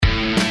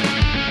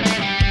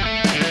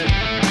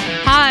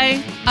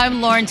I'm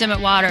Lauren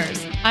Dimmitt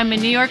Waters. I'm a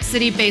New York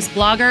City-based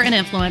blogger and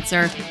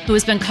influencer who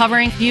has been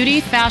covering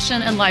beauty,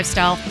 fashion, and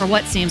lifestyle for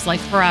what seems like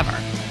forever.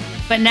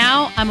 But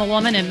now I'm a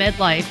woman in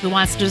midlife who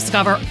wants to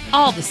discover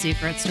all the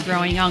secrets to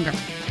growing younger.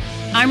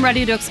 I'm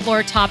ready to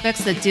explore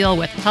topics that deal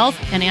with health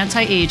and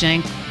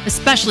anti-aging,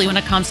 especially when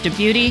it comes to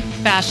beauty,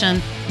 fashion,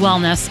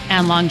 wellness,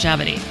 and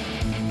longevity.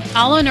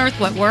 I'll unearth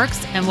what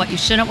works and what you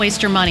shouldn't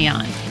waste your money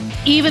on.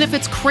 Even if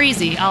it's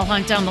crazy, I'll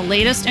hunt down the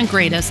latest and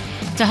greatest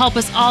to help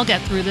us all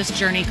get through this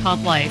journey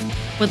called life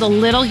with a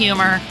little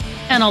humor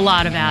and a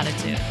lot of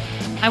attitude.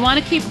 I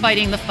want to keep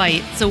fighting the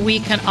fight so we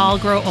can all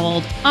grow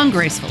old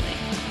ungracefully.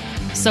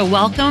 So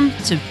welcome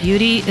to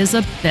Beauty is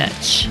a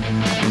Bitch.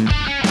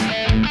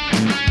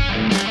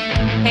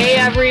 Hey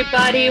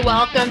everybody,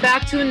 welcome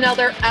back to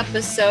another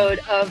episode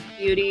of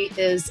Beauty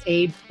is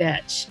a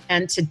Bitch.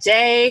 And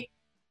today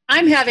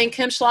I'm having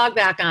Kim Schlag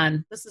back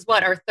on. This is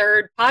what,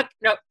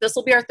 this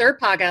will be our third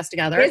podcast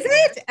together. Is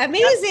it?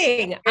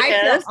 Amazing. Yes,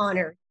 I feel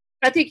honored.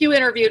 I think you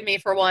interviewed me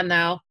for one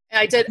though.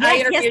 I did. Yes, I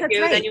interviewed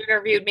you, right. Then you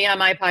interviewed me on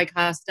my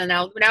podcast. And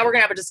now we're going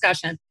to have a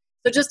discussion.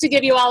 So just to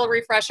give you all a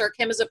refresher,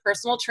 Kim is a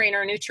personal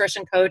trainer,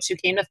 nutrition coach who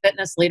came to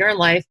fitness later in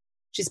life.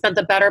 She spent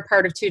the better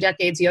part of 2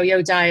 decades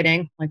yo-yo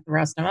dieting, like the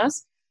rest of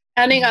us.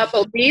 Ending up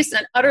obese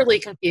and utterly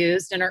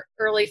confused in her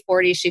early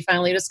 40s, she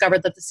finally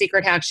discovered that the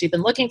secret hack she'd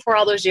been looking for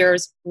all those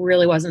years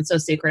really wasn't so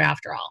secret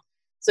after all.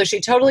 So she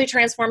totally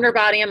transformed her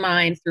body and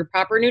mind through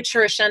proper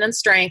nutrition and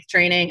strength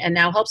training, and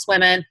now helps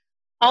women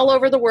all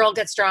over the world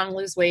get strong,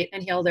 lose weight,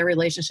 and heal their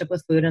relationship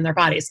with food and their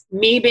bodies.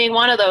 Me being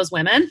one of those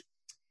women.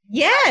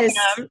 Yes.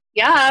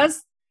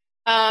 Yes.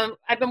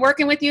 I've been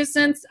working with you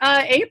since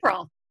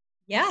April.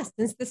 Yes,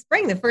 since the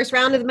spring, the first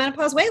round of the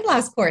menopause weight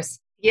loss course.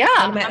 Yeah,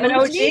 I'm an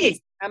OG.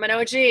 I'm an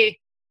OG.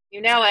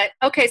 You know it.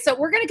 Okay, so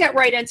we're going to get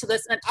right into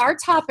this. And our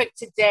topic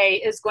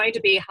today is going to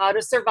be how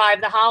to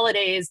survive the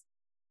holidays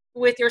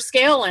with your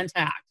scale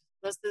intact.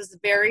 This is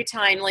very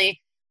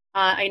timely.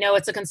 I know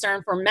it's a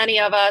concern for many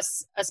of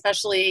us,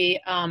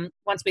 especially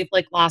once we've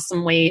lost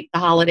some weight. The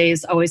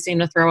holidays always seem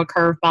to throw a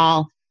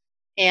curveball.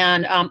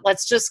 And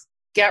let's just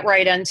get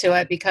right into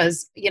it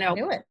because,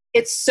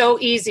 it's so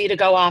easy to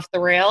go off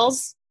the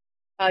rails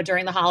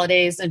during the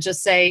holidays and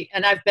just say,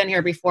 and I've been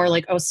here before,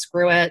 oh,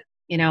 screw it.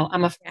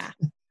 I'm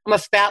a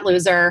fat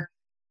loser,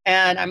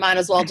 and I might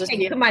as well just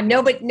be. Come on,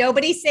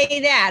 nobody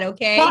say that,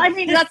 okay? Well, I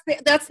mean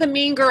that's the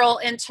mean girl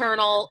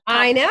internal.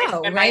 I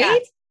know,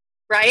 right?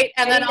 Right,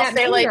 and then I'll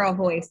say mean girl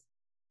voice.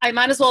 I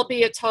might as well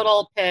be a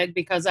total pig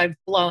because I've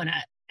blown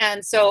it,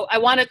 and so I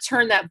want to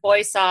turn that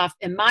voice off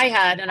in my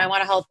head, and I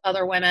want to help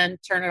other women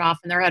turn it off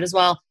in their head as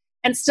well,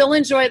 and still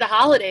enjoy the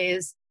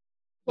holidays,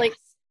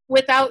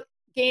 without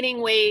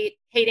gaining weight,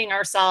 hating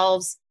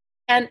ourselves,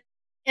 and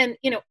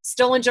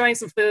still enjoying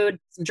some food,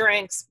 some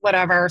drinks,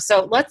 whatever.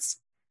 So let's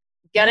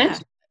get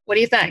into it. What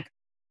do you think?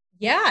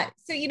 Yeah.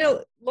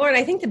 So, Lauren,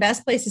 I think the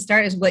best place to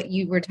start is what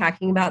you were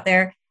talking about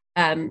there.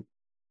 The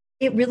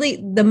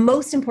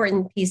most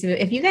important piece of it,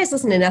 if you guys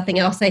listen to nothing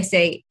else I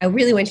say, I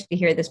really want you to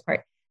hear this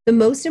part. The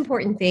most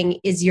important thing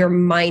is your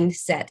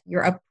mindset,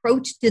 your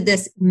approach to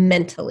this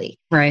mentally.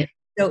 Right.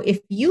 So if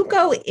you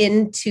go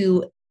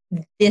into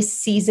this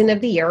season of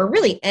the year, or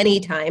really any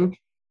time,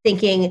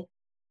 thinking,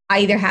 I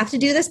either have to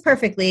do this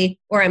perfectly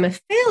or I'm a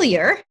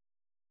failure,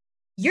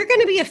 you're going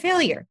to be a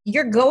failure.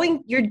 You're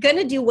going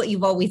to do what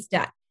you've always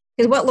done.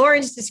 Because what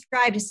Lauren just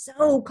described is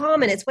so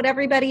common. It's what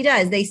everybody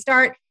does. They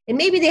start and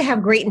maybe they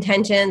have great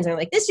intentions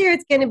and this year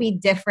it's going to be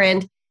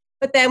different.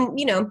 But then,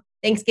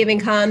 Thanksgiving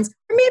comes,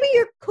 or maybe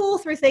you're cool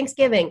through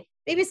Thanksgiving.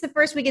 Maybe it's the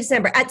first week of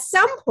December. At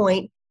some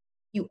point,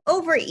 you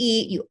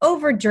overeat, you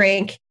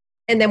overdrink,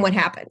 and then what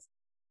happens?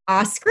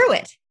 Screw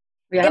it.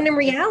 Yep. And in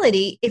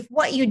reality, if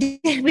what you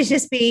did was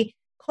just be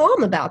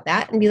calm about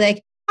that and be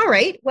like, all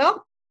right,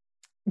 well,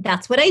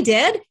 that's what I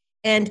did.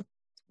 And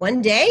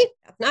one day,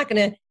 that's not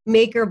going to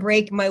make or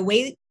break my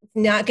weight. It's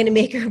not going to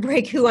make or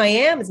break who I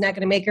am. It's not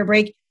going to make or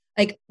break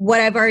what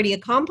I've already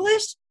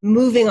accomplished.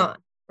 Moving on,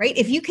 right?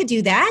 If you could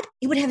do that,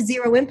 it would have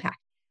zero impact.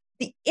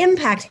 The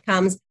impact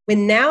comes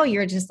when now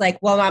you're just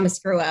well, I'm a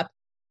screw up.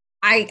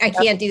 I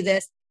can't do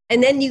this.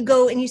 And then you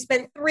go and you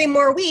spend 3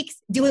 more weeks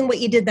doing what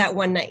you did that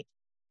one night.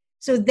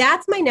 So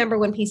that's my number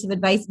one piece of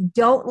advice.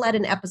 Don't let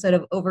an episode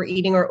of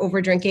overeating or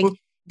overdrinking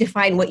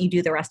define what you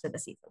do the rest of the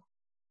season.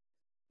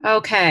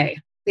 Okay.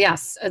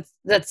 Yes.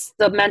 That's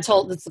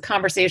the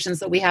conversations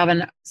that we have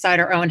inside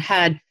our own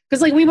head.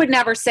 Because we would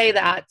never say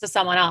that to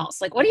someone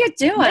else. What are you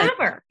doing?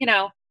 Never.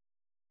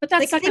 But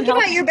that's think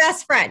about your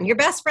best friend. Your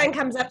best friend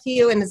comes up to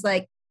you and is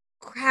like,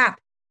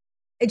 crap,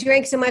 I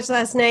drank so much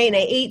last night and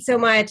I ate so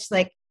much.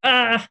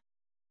 I'm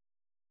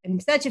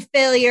such a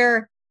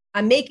failure.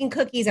 I'm making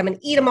cookies. I'm going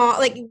to eat them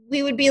all.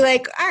 We would be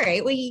like, all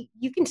right, well,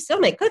 you can still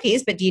make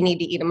cookies, but do you need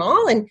to eat them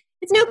all? And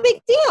it's no big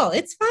deal.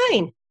 It's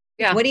fine.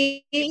 Yeah. What do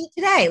you eat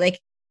today?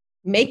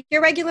 Make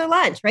your regular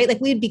lunch,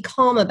 right? We'd be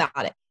calm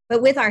about it.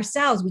 But with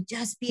ourselves, we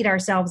just beat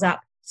ourselves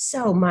up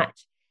so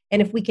much.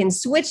 And if we can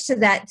switch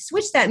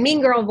that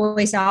mean girl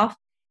voice off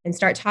and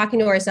start talking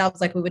to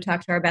ourselves like we would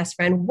talk to our best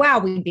friend, wow,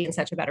 we'd be in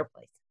such a better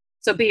place.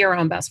 So be your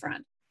own best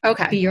friend.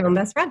 Okay. Be your own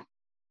best friend.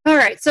 All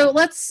right, so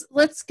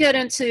let's get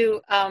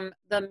into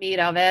the meat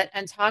of it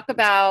and talk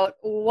about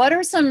what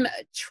are some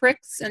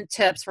tricks and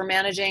tips for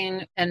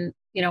managing and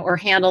or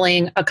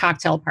handling a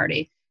cocktail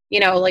party.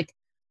 Like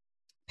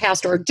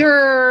past hors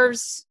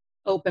d'oeuvres,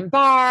 open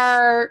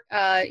bar.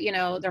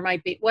 There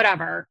might be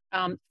whatever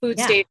food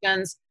Yeah.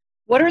 stations.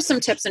 What are some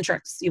tips and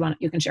tricks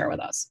you can share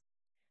with us?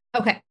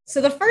 Okay.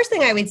 So the first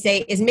thing I would say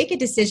is make a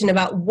decision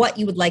about what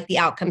you would like the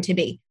outcome to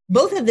be,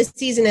 both of the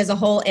season as a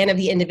whole and of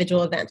the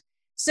individual event.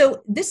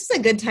 So this is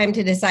a good time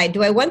to decide,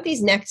 do I want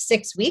these next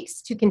 6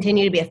 weeks to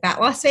continue to be a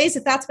fat loss phase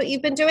if that's what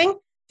you've been doing?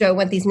 Do I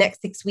want these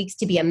next 6 weeks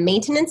to be a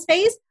maintenance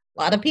phase?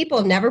 A lot of people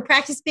have never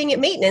practiced being at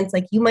maintenance,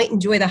 like you might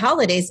enjoy the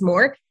holidays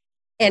more.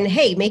 And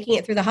hey, making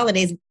it through the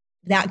holidays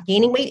without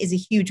gaining weight is a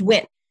huge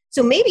win.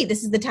 So maybe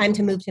this is the time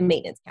to move to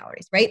maintenance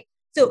calories, right?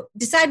 So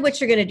decide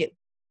what you're going to do.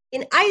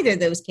 In either of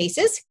those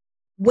cases,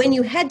 when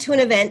you head to an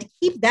event,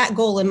 keep that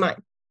goal in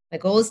mind. My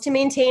goal is to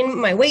maintain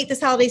my weight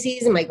this holiday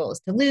season. My goal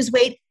is to lose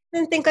weight.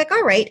 And then think like,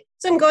 all right,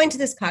 so I'm going to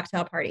this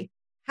cocktail party.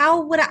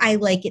 How would I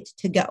like it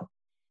to go?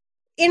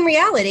 In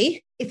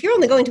reality, if you're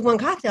only going to one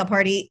cocktail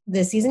party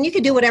this season, you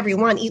could do whatever you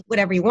want, eat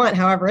whatever you want,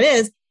 however it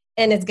is,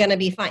 and it's going to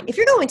be fine. If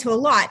you're going to a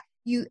lot,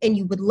 you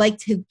would like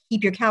to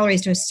keep your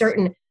calories to a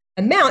certain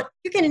amount,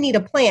 you're going to need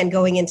a plan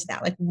going into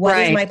that. Like, what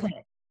is my plan?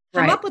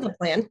 Come up with a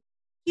plan.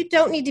 You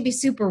don't need to be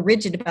super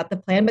rigid about the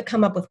plan, but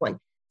come up with one.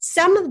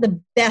 Some of the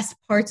best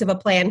parts of a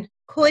plan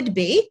could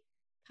be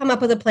come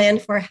up with a plan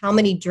for how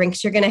many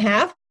drinks you're going to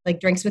have, like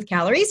drinks with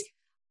calories.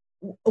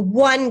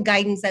 One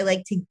guidance I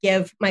like to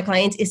give my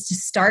clients is to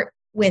start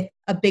with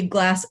a big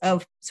glass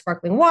of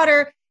sparkling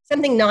water,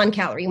 something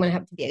non-calorie. You want to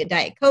have to be a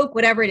Diet Coke,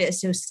 whatever it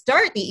is. So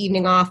start the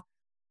evening off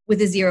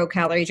with a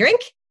 0-calorie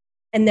drink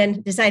and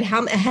then decide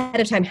ahead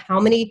of time how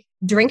many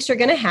drinks you're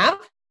going to have.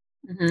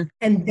 Mm-hmm.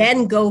 And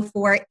then go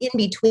for in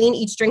between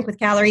each drink with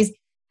calories,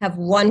 have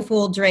one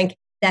full drink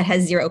that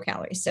has 0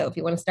 calories. So if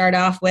you want to start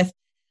off with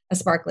a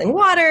sparkling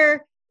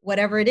water,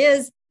 whatever it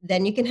is,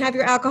 then you can have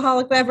your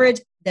alcoholic beverage,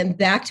 then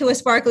back to a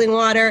sparkling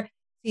water.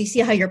 So you see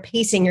how you're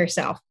pacing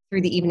yourself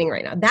through the evening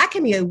right now. That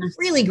can be a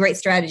really great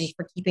strategy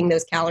for keeping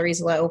those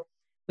calories low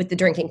with the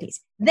drinking piece.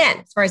 Then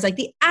as far as like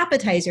the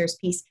appetizers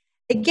piece,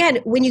 again,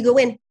 when you go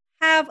in,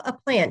 have a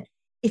plan.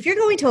 If you're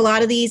going to a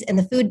lot of these and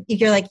the food, if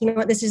you're like, you know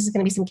what, this is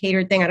going to be some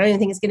catered thing, I don't even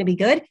think it's going to be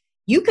good,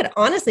 you could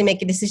honestly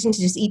make a decision to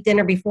just eat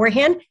dinner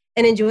beforehand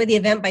and enjoy the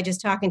event by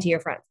just talking to your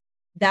friends.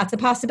 That's a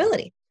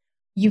possibility.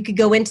 You could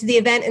go into the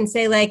event and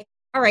say like,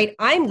 all right,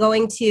 I'm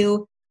going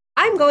to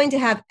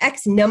have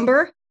X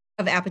number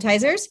of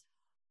appetizers,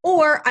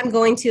 or I'm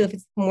going to, if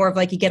it's more of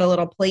like you get a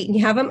little plate and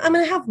you have them, I'm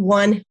going to have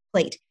one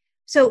plate.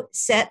 So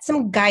set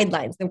some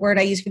guidelines. The word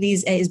I use for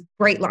these is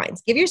bright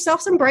lines. Give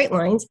yourself some bright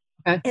lines.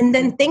 Okay. And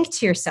then think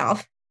to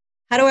yourself,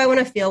 how do I want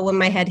to feel when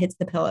my head hits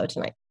the pillow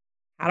tonight?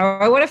 How do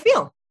I want to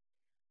feel?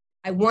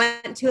 I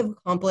want to have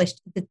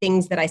accomplished the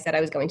things that I said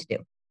I was going to do.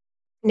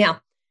 Now,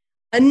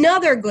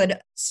 another good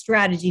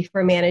strategy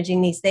for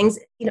managing these things,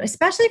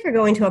 especially if you're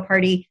going to a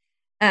party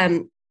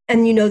and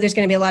there's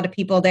going to be a lot of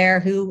people there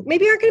who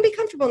maybe aren't going to be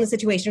comfortable in the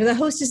situation or the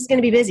hostess is going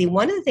to be busy.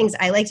 One of the things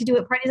I like to do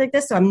at parties like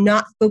this, so I'm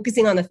not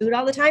focusing on the food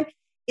all the time,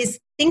 is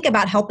think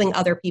about helping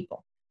other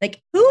people.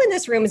 Like, who in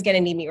this room is going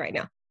to need me right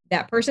now?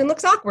 That person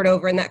looks awkward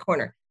over in that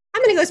corner.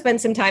 I'm going to go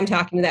spend some time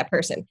talking to that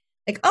person.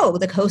 Like, oh,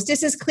 the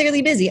hostess is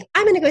clearly busy.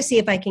 I'm going to go see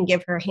if I can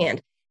give her a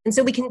hand. And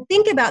so we can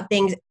think about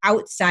things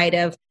outside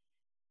of,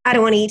 I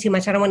don't want to eat too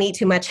much. I don't want to eat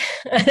too much.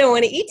 I don't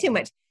want to eat too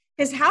much.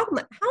 Because how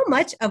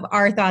much of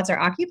our thoughts are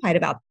occupied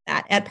about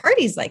that at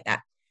parties like that?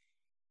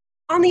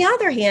 On the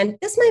other hand,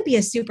 this might be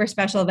a super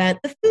special event.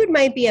 The food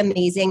might be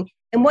amazing.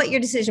 And what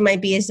your decision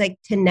might be is like,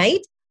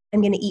 tonight,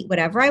 I'm going to eat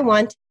whatever I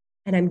want.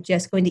 And I'm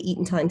just going to eat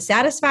until I'm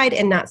satisfied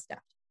and not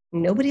stuffed.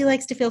 Nobody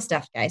likes to feel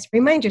stuffed, guys.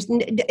 Reminders.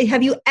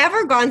 Have you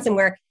ever gone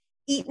somewhere,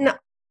 eaten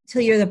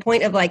till you're the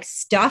point of like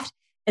stuffed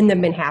and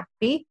then been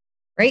happy,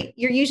 right?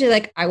 You're usually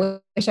like, I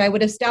wish I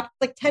would have stopped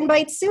like 10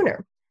 bites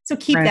sooner. So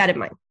keep that in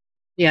mind.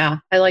 Yeah,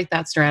 I like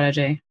that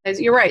strategy.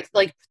 You're right.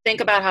 Like, think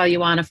about how you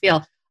want to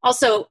feel.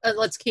 Also,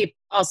 let's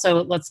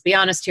be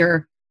honest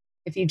here.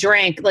 If you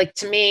drink, like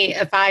to me,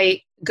 if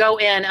I go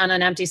in on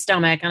an empty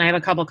stomach and I have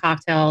a couple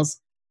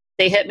cocktails,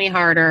 they hit me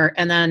harder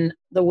and then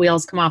the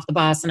wheels come off the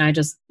bus and I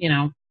just,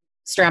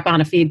 strap on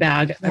a feed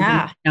bag.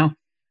 Yeah.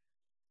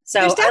 So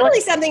there's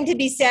definitely something to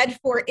be said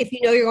for if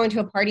you're going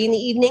to a party in the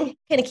evening,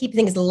 kind of keep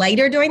things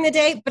lighter during the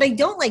day. But I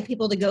don't like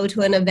people to go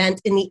to an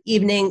event in the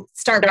evening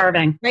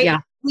starving. Right? Yeah.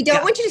 We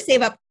don't want you to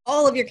save up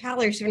all of your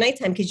calories for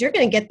nighttime because you're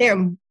going to get there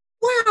and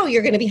wow,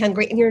 you're going to be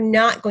hungry and you're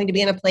not going to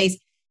be in a place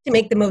to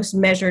make the most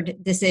measured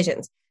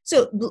decisions.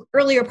 So the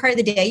earlier part of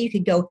the day, you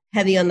could go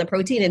heavy on the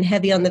protein and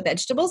heavy on the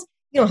vegetables.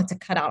 You don't have to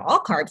cut out all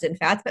carbs and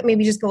fats, but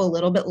maybe just go a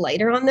little bit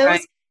lighter on those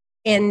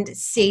and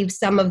save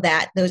some of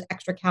those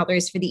extra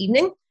calories for the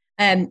evening.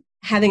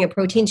 Having a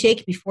protein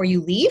shake before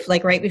you leave,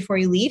 like right before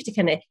you leave to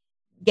kind of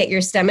get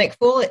your stomach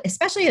full,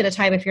 especially at a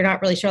time if you're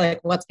not really sure like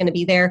what's going to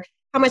be there,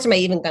 how much am I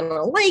even going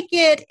to like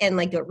it? And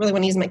like, do I really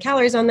want to use my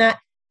calories on that?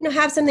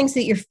 Have something so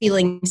that you're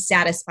feeling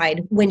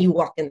satisfied when you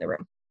walk in the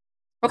room.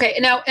 Okay.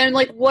 Now, and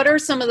like, what are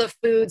some of the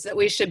foods that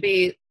we should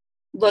be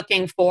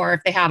looking for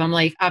if they have them?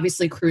 Like,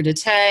 obviously,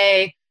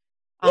 crudité,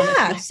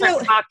 Yeah. shrimp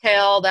So,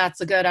 cocktail.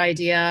 That's a good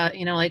idea.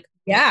 Like,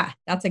 yeah,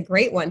 that's a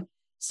great one.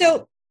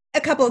 So,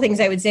 a couple of things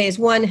I would say is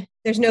one,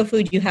 there's no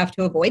food you have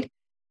to avoid.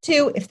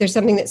 Two, if there's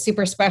something that's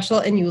super special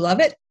and you love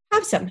it,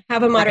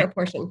 have a moderate right.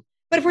 portion.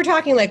 But if we're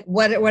talking like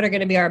what are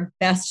going to be our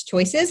best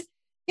choices,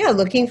 yeah,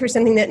 looking for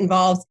something that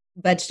involves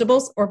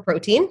vegetables or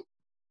protein.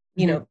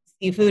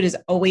 Seafood is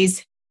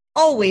always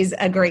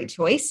a great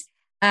choice.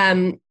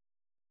 I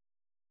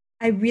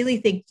really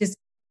think just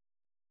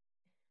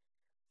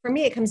for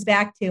me, it comes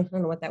back to, I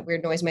don't know what that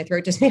weird noise in my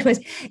throat just made was.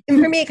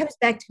 And for me, it comes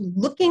back to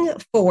looking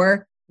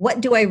for what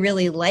do I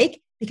really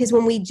like? Because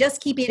when we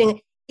just keep eating,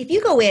 if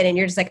you go in and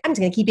you're just like, I'm just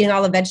going to keep eating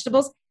all the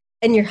vegetables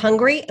and you're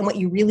hungry and what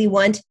you really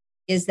want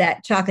is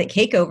that chocolate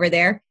cake over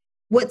there,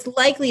 what's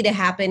likely to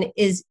happen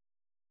is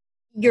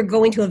you're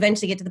going to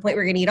eventually get to the point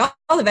where you're going to eat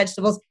all the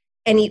vegetables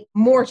and eat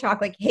more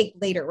chocolate cake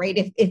later,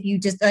 right? If you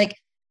just like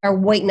are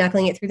white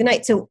knuckling it through the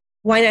night. So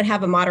why not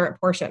have a moderate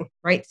portion,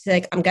 right? So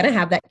like, I'm going to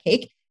have that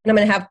cake and I'm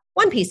going to have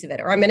one piece of it,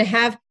 or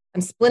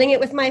I'm splitting it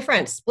with my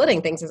friend.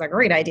 Splitting things is a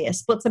great idea.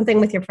 Split something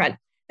with your friend.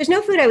 There's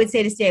no food I would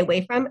say to stay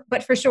away from,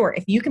 but for sure,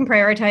 if you can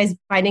prioritize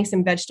finding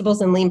some vegetables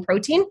and lean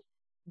protein,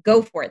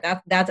 go for it.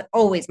 That's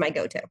always my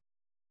go-to.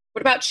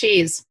 What about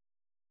cheese?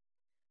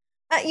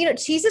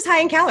 Cheese is high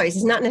in calories.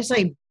 It's not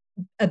necessarily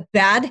a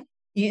bad.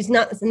 It's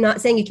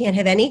not saying you can't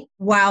have any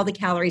while the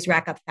calories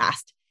rack up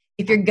fast.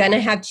 If you're going to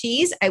have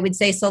cheese, I would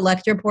say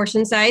select your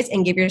portion size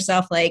and give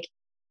yourself like,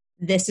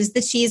 this is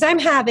the cheese I'm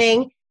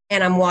having,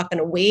 and I'm walking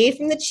away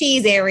from the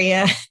cheese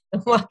area.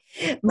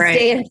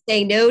 Right.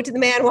 Say no to the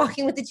man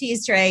walking with the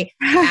cheese tray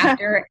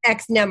after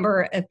X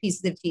number of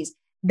pieces of cheese.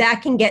 You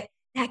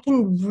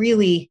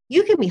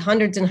can be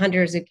hundreds and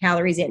hundreds of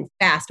calories in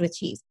fast with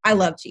cheese. I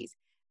love cheese.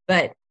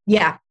 But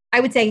yeah, I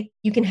would say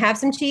you can have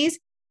some cheese,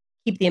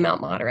 keep the amount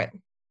moderate.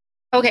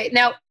 Okay.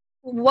 Now,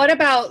 what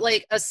about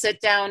like a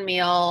sit down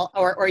meal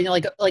or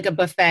like a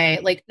buffet?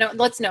 Like, no,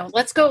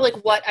 let's go like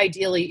what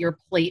ideally your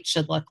plate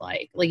should look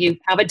like. Like you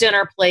have a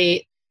dinner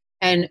plate,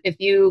 and if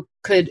you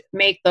could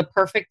make the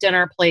perfect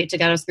dinner plate to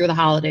get us through the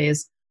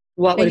holidays,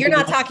 what would you're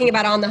not talking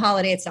about on the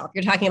holiday itself.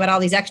 You're talking about all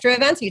these extra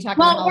events. Or you're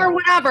talking about or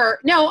whatever.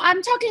 No,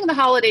 I'm talking the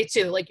holiday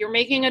too. Like you're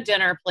making a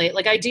dinner plate.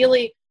 Like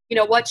ideally,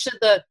 what should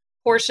the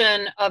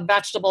portion of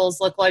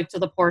vegetables look like to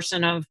the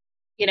portion of,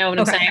 you know what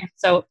I'm saying?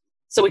 So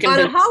we can on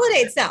a holiday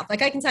itself.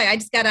 Like I can tell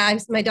you,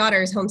 my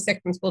daughter is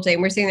homesick from school today,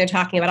 and we're sitting there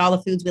talking about all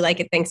the foods we like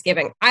at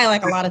Thanksgiving. I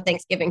like a lot of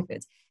Thanksgiving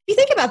foods. If you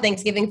think about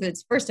Thanksgiving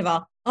foods, first of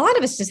all, a lot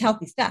of it's just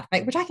healthy stuff,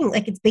 right? We're talking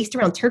like it's based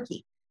around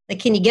turkey. Like,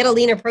 can you get a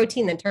leaner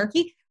protein than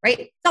turkey, right?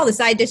 It's all the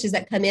side dishes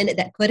that come in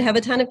that could have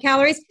a ton of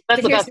calories.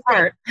 That's the best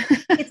part.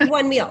 It's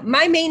one meal.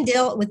 My main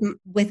deal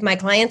with my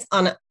clients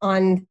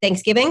on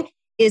Thanksgiving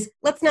is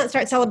let's not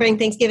start celebrating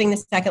Thanksgiving the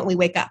second we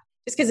wake up.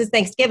 Just because it's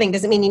Thanksgiving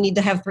doesn't mean you need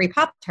to have 3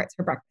 Pop-Tarts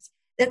for breakfast.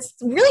 That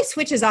really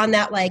switches on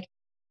that like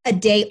a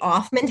day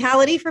off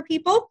mentality for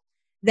people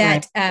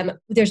that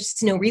there's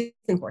just no reason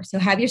for. So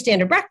have your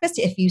standard breakfast.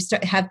 If you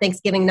have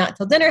Thanksgiving not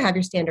till dinner, have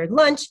your standard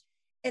lunch,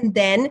 and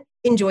then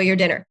enjoy your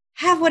dinner.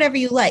 Have whatever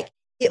you like.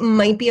 It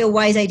might be a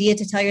wise idea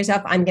to tell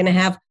yourself, I'm going to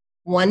have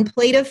 1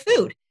 plate of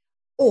food.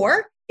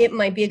 Or it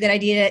might be a good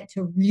idea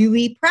to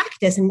really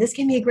practice, and this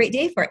can be a great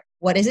day for it.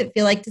 What does it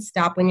feel like to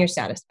stop when you're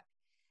satisfied?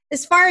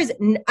 As far as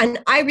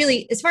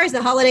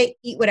the holiday,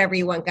 eat whatever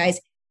you want, guys.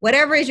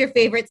 Whatever is your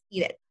favorites,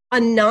 eat it.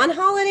 On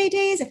non-holiday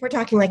days, if we're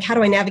talking like, how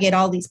do I navigate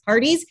all these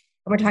parties?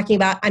 And we're talking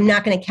about, I'm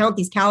not going to count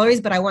these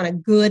calories, but I want a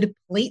good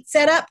plate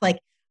set up. Like,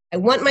 I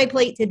want my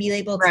plate to be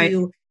able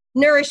to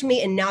nourish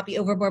me and not be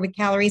overboard with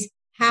calories.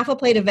 Half a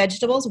plate of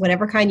vegetables,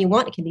 whatever kind you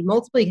want. It can be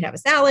multiple. You can have a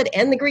salad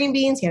and the green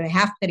beans. You have a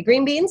half plate of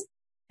green beans.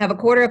 Have a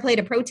quarter of a plate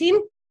of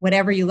protein,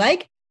 whatever you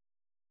like.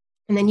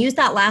 And then use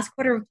that last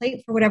quarter of a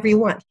plate for whatever you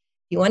want. If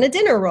you want a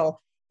dinner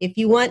roll, if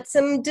you want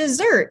some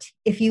dessert,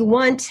 if you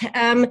want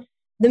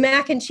the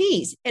mac and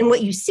cheese. And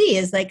what you see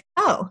is like,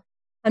 oh,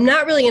 I'm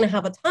not really going to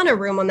have a ton of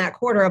room on that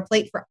quarter of a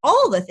plate for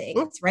all the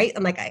things, right?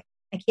 I'm like, I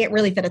can't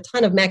really fit a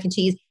ton of mac and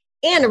cheese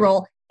and a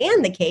roll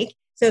and the cake.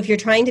 So if you're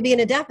trying to be in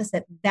a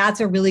deficit, that's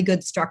a really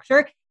good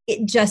structure.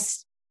 It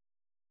just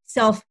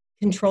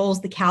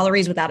self-controls the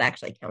calories without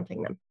actually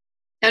counting them.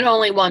 And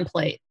only 1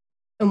 plate.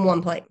 And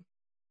 1 plate.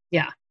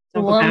 Yeah.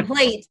 One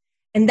plate.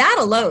 And that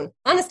alone,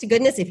 honest to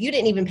goodness, if you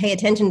didn't even pay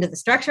attention to the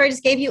structure I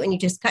just gave you and you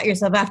just cut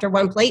yourself after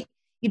 1 plate,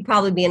 you'd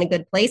probably be in a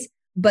good place.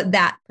 But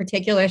that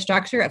particular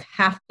structure of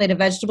half plate of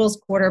vegetables,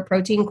 quarter of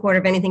protein, quarter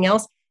of anything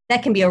else,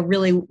 that can be a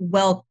really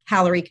well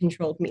calorie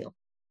controlled meal.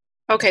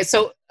 Okay.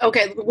 So,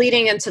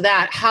 leading into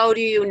that, how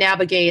do you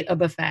navigate a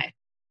buffet?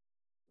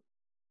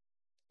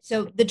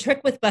 So the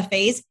trick with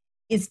buffets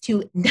is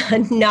to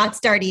not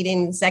start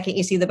eating the second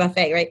you see the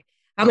buffet, right?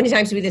 How many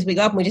times do we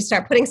go up and we just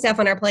start putting stuff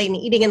on our plate and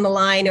eating in the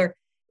line, or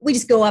we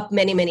just go up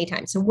many, many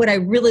times. So what I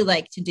really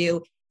like to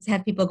do is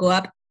have people go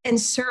up and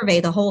survey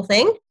the whole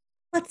thing.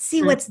 Let's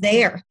see what's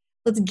there.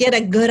 Let's get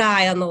a good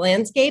eye on the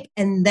landscape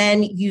and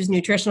then use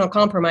nutritional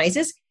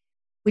compromises,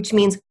 which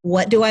means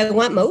what do I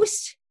want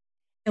most?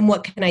 and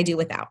what can I do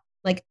without?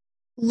 Like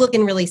look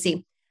and really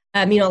see.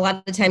 A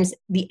lot of times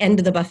the end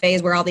of the buffet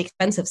is where all the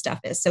expensive stuff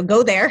is. So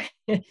go there.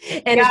 And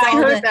I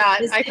heard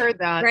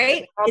that.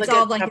 Right? It's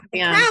all like the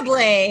crab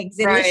legs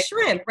and the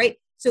shrimp, right?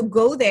 So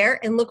go there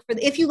and look for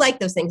if you like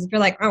those things. If you're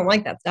like, I don't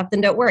like that stuff,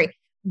 then don't worry.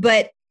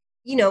 But,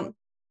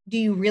 do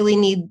you really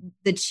need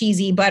the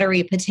cheesy,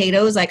 buttery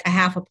potatoes, like a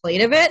half a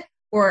plate of it?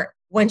 Or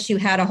once you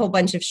had a whole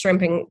bunch of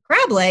shrimp and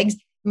crab legs,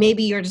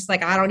 maybe you're just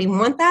like, I don't even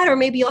want that. Or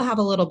maybe you'll have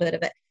a little bit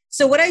of it.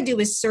 So what I do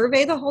is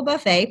survey the whole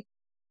buffet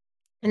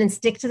and then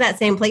stick to that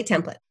same plate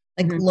template.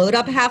 Like load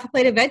up a half a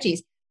plate of veggies,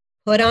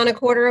 put on a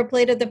quarter of a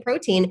plate of the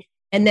protein,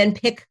 and then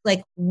pick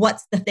like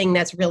what's the thing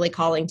that's really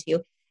calling to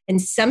you.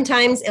 And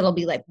sometimes it'll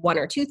be like one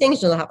or two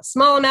things. You'll have a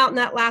small amount in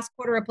that last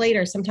quarter of a plate,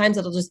 or sometimes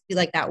it'll just be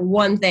like that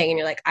one thing. And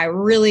you're like, I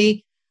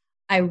really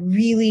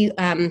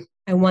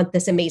want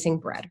this amazing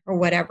bread or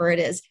whatever it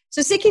is.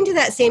 So sticking to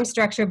that same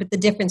structure, but the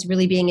difference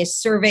really being is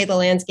survey the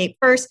landscape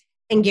first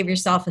and give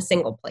yourself a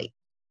single plate.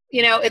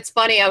 It's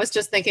funny. I was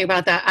just thinking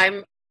about that.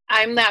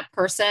 I'm that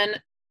person,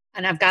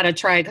 and I've got to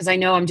try because I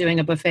know I'm doing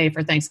a buffet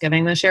for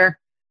Thanksgiving this year.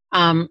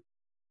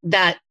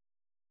 That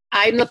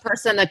I'm the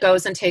person that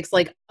goes and takes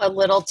like a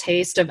little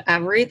taste of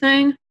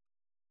everything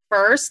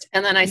first,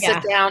 and then I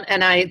sit down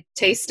and I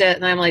taste it,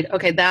 and I'm like,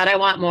 okay, that I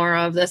want more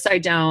of. This I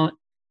don't.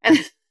 And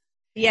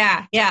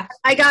yeah,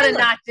 I got to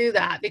not do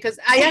that because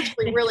I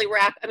actually really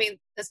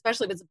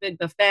especially if it's a big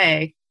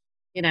buffet,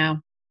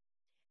 And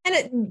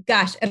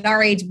at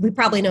our age, we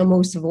probably know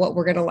most of what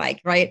we're going to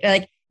like, right?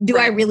 Like, do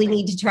I really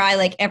need to try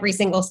like every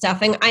single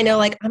stuffing? I know,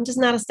 like, I'm just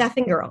not a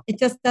stuffing girl. It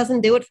just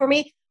doesn't do it for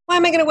me. Why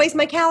am I going to waste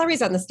my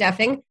calories on the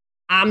stuffing?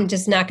 I'm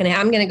just not going to.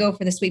 I'm going to go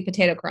for the sweet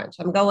potato crunch.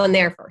 I'm going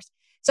there first.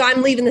 So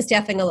I'm leaving the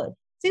stuffing alone.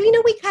 So,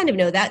 we kind of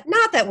know that.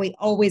 Not that we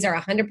always are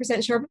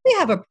 100% sure, but we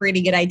have a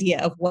pretty good idea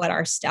of what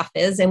our stuff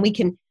is, and we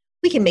can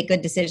make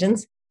good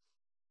decisions.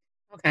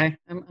 Okay.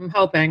 I'm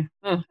hoping.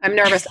 Oh, I'm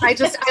nervous. I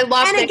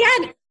love And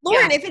again,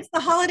 Lauren, if it's the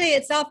holiday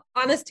itself,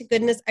 honest to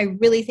goodness, I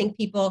really think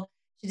people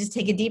should just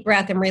take a deep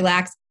breath and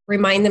relax,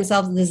 remind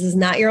themselves this is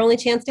not your only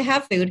chance to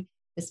have food.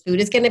 This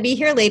food is going to be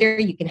here later.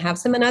 You can have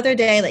some another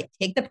day, like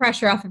take the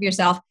pressure off of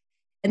yourself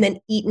and then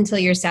eat until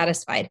you're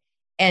satisfied.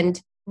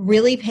 And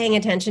really paying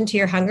attention to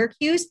your hunger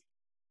cues.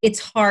 It's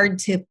hard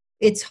to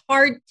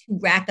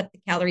rack up the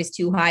calories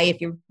too high if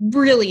you're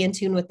really in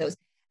tune with those.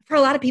 For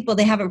a lot of people,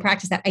 they haven't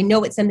practiced that. I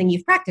know it's something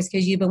you've practiced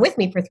because you've been with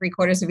me for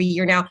 3/4 of a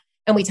year now,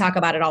 and we talk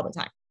about it all the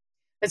time.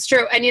 It's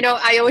true. And,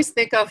 I always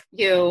think of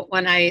you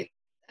when I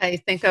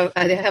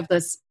have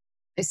this,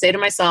 I say to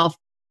myself,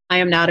 I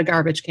am not a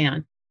garbage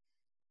can.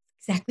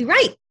 Exactly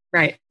right.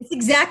 Right. It's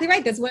exactly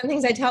right. That's one of the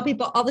things I tell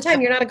people all the time.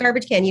 You're not a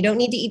garbage can. You don't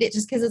need to eat it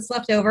just because it's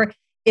left over.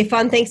 If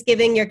on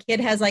Thanksgiving your kid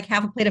has like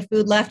half a plate of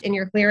food left and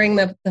you're clearing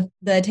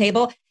the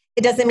table,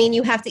 it doesn't mean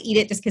you have to eat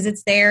it just because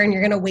it's there and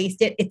you're going to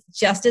waste it. It's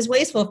just as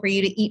wasteful for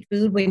you to eat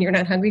food when you're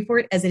not hungry for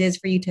it as it is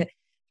for you to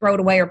throw it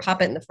away or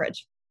pop it in the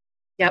fridge.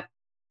 Yep.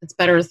 It's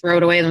better to throw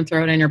it away than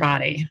throw it in your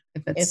body.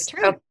 It's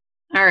true. Oh,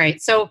 all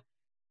right. So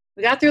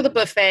we got through the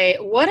buffet.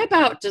 What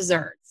about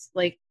desserts?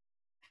 Like,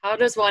 how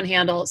does one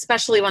handle,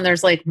 especially when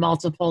there's like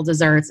multiple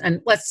desserts?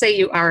 And let's say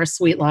you are a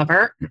sweet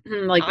lover.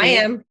 Like I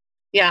am.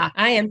 Yeah.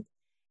 I am.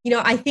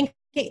 I think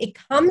it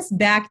comes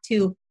back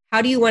to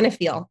how do you want to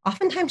feel?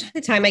 Oftentimes, by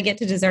the time I get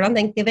to dessert on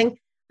Thanksgiving,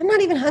 I'm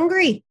not even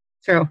hungry.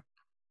 True.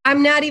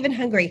 I'm not even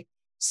hungry.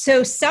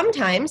 So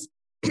sometimes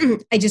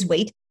I just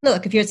wait.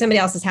 Look, if you're at somebody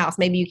else's house,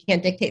 maybe you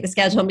can't dictate the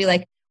schedule and be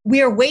like,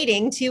 we're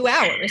waiting 2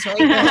 hours,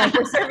 right?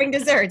 We're serving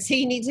dessert. So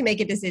you need to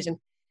make a decision.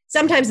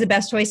 Sometimes the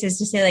best choice is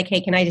to say like,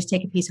 hey, can I just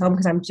take a piece home?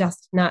 Because I'm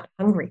just not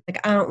hungry.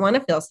 Like, I don't want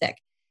to feel sick.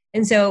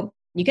 And so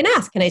you can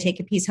ask, can I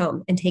take a piece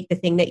home and take the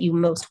thing that you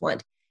most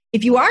want?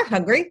 If you are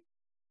hungry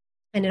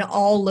and it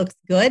all looks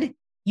good,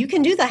 you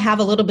can do that. Have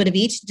a little bit of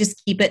each.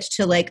 Just keep it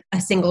to like a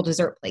single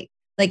dessert plate.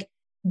 Like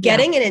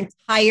getting an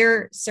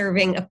entire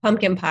serving of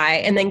pumpkin pie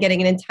and then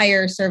getting an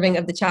entire serving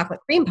of the chocolate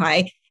cream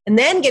pie and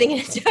then getting an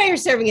entire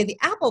serving of the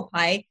apple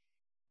pie,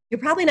 you're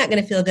probably not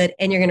going to feel good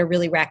and you're going to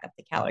really rack up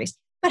the calories.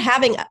 But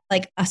having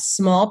like a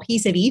small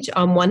piece of each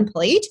on one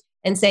plate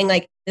and saying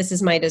like, this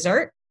is my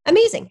dessert,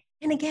 amazing.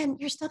 And again,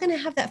 you're still going to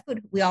have that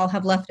food. We all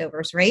have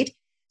leftovers, right?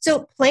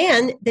 So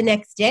plan the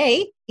next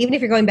day, even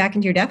if you're going back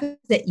into your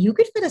deficit, you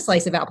could fit a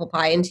slice of apple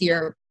pie into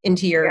your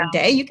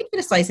day. You could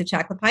fit a slice of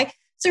chocolate pie.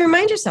 So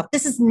remind yourself,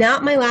 this is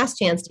not my last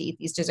chance to eat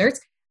these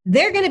desserts.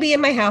 They're going to be in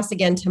my house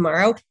again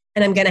tomorrow,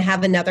 and I'm going to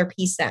have another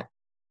piece then.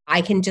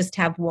 I can just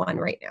have one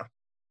right now.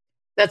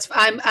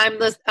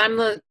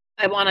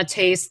 I want to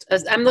taste.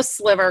 I'm the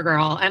sliver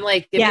girl. I'm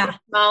like, give me the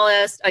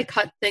smallest. I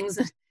cut things.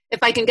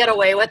 If I can get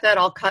away with it,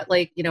 I'll cut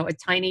like, a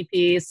tiny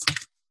piece,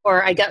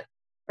 or I get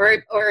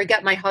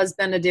my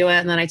husband to do it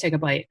and then I take a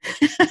bite.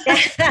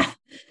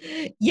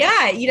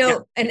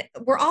 And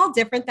we're all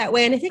different that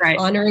way. And I think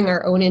honoring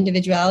our own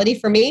individuality,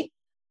 for me,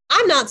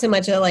 I'm not so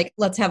much a like,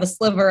 let's have a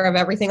sliver of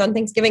everything on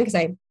Thanksgiving because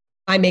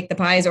I make the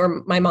pies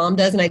or my mom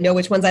does and I know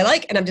which ones I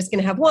like and I'm just going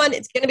to have one.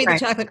 It's going to be the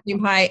chocolate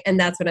cream pie and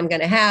that's what I'm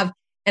going to have.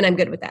 And I'm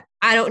good with that.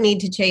 I don't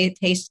need to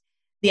taste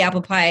the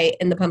apple pie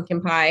and the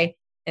pumpkin pie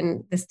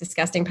and this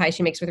disgusting pie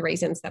she makes with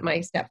raisins that my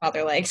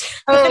stepfather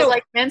likes. Oh,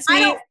 like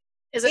mincemeat?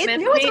 Is it No,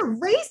 it's mincemeat? a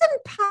raisin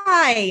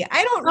pie.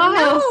 I don't Oh.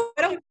 know.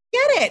 I don't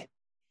get it.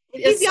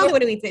 He's the only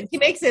one who eats it. He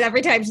makes it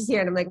every time she's here,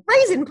 and I'm like,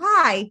 raisin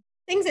pie.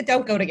 Things that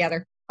don't go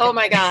together. Oh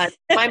my God.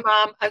 My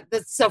mom,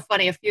 that's so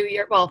funny. It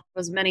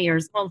was many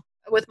years,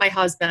 with my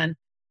husband,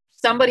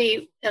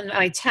 somebody in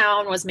my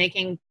town was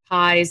making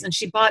pies and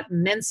she bought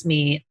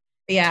mincemeat.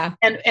 Yeah.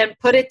 And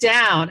put it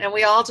down. And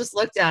we all just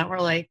looked at it. We're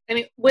like, I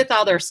mean, with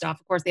other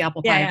stuff, of course, the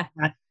apple pie.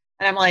 Yeah.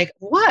 And I'm like,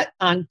 what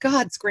on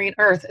God's green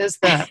earth is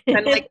that?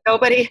 And like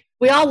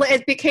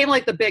it became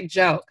like the big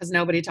joke because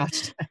nobody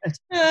touched it.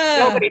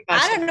 Nobody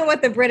touched I don't know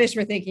what the British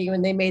were thinking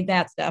when they made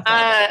that stuff.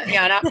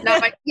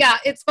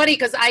 It's funny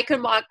because I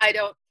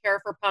don't care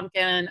for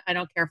pumpkin. I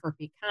don't care for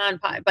pecan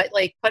pie, but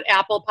like put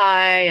apple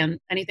pie and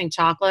anything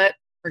chocolate,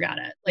 forgot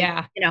it.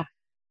 Like,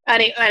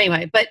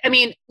 anyway, but I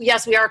mean,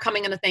 yes, we are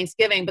coming into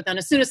Thanksgiving, but then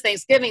as soon as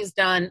Thanksgiving's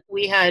done,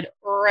 we head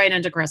right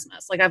into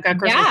Christmas. Like I've got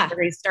Christmas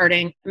parties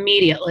starting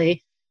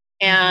immediately.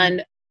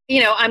 And,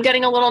 I'm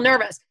getting a little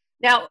nervous.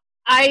 Now,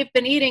 I've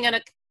been eating in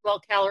a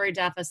calorie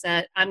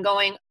deficit. I'm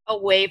going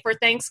away for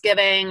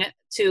Thanksgiving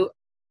to,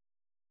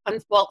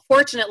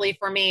 fortunately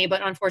for me,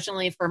 but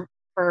unfortunately for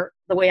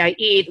the way I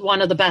eat,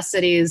 one of the best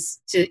cities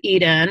to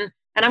eat in.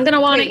 And I'm going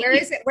to want to Where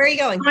is it? Where are you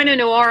going? I'm in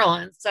New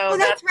Orleans. So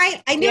that's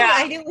right. I knew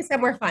it was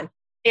somewhere fun.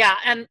 Yeah.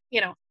 And,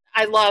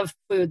 I love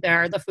food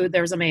there. The food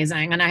there is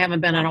amazing. And I haven't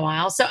been in a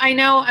while. So I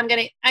know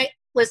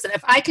listen,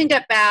 if I can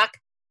get back,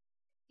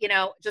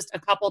 just a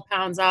couple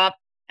pounds up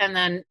and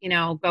then,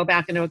 go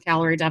back into a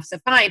calorie deficit,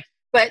 fine.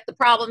 But the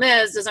problem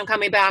is I'm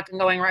coming back and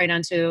going right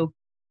into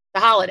the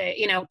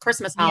holiday,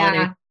 Christmas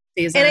holiday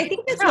season. And I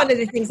think that's one of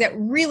the things that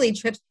really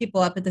trips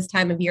people up at this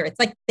time of year. It's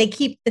like the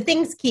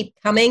things keep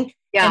coming.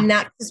 Yeah. And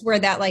that's just where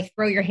that like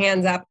throw your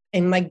hands up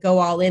and like go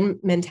all in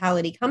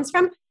mentality comes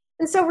from.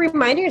 And so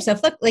reminding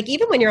yourself, look, like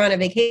even when you're on a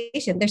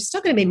vacation, there's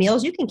still going to be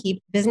meals you can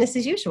keep business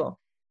as usual.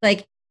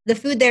 Like the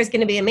food there is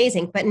going to be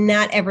amazing, but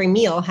not every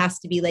meal has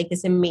to be like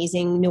this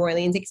amazing New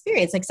Orleans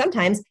experience. Like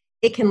sometimes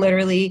it can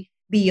literally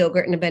be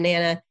yogurt and a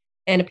banana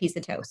and a piece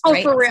of toast. Oh,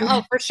 right? for real.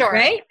 Oh, for sure.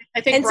 Right.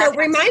 I think. And so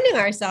reminding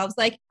ourselves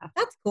like,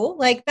 that's cool.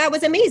 Like that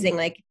was amazing.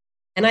 Like,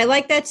 and I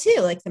like that too.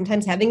 Like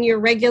sometimes having your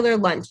regular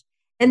lunch.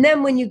 And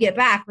then when you get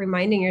back,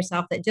 reminding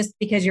yourself that just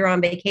because you're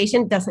on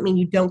vacation doesn't mean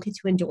you don't get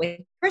to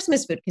enjoy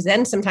Christmas food. Because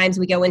then sometimes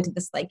we go into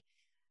this like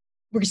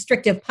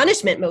restrictive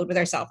punishment mode with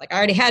ourselves. Like I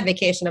already had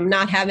vacation. I'm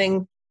not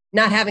having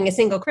a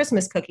single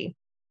Christmas cookie,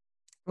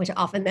 which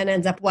often then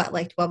ends up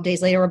 12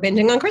 days later, we're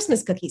binging on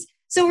Christmas cookies.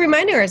 So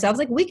reminding ourselves,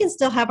 like we can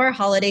still have our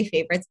holiday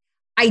favorites.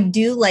 I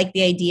do like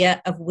the idea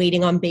of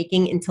waiting on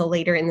baking until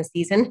later in the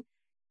season.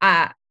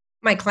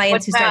 My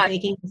clients start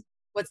baking.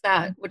 What's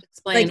that?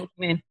 Explain what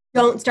you mean.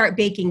 Don't start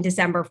baking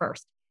December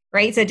 1st,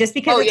 right? So just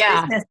because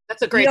Christmas,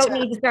 that's a great you don't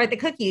need to start the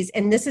cookies.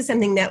 And this is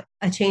something that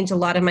a change a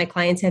lot of my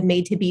clients have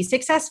made to be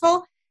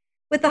successful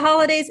with the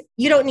holidays.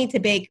 You don't need to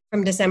bake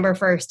from December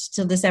 1st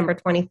till December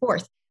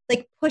 24th.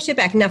 Like push it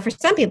back. Now for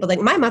some people,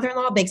 like my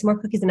mother-in-law bakes more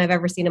cookies than I've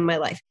ever seen in my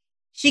life.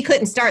 She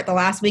couldn't start the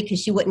last week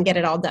because she wouldn't get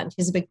it all done. She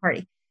has a big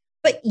party.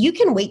 But you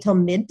can wait till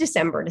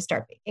mid-December to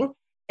start baking.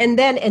 And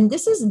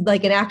this is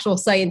like an actual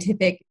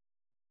scientific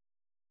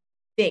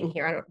thing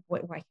here.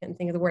 I can't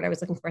think of the word I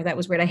was looking for. That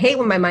was weird. I hate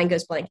when my mind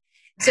goes blank.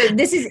 So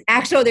there's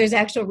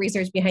actual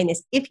research behind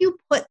this. If you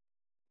put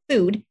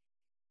food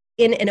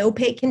in an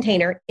opaque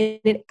container in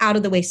an out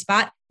of the way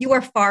spot, you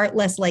are far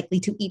less likely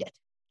to eat it.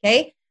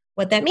 Okay.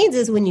 What that means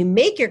is when you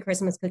make your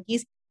Christmas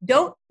cookies,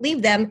 don't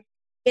leave them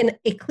in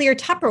a clear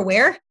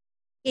Tupperware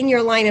in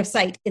your line of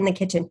sight in the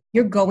kitchen.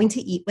 You're going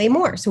to eat way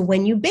more. So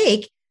when you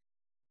bake,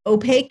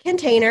 opaque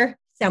container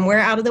somewhere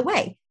out of the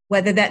way,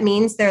 whether that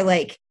means they're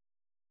like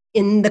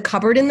in the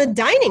cupboard in the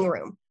dining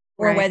room,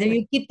 or whether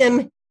you keep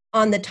them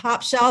on the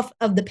top shelf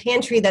of the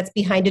pantry that's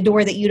behind a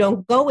door that you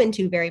don't go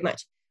into very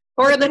much.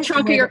 Or in the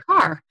trunk of your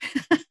car.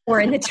 Or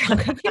in the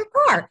trunk of your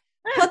car.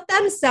 Put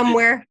them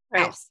somewhere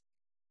else.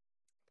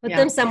 Put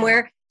them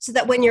somewhere so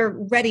that when you're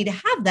ready to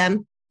have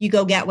them, you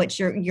go get what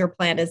your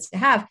plan is to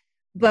have.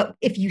 But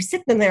if you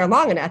sit them there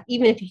long enough,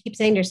 even if you keep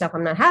saying to yourself,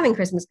 I'm not having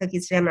Christmas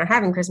cookies today, I'm not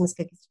having Christmas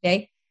cookies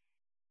today,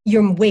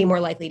 you're way more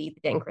likely to eat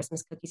the dang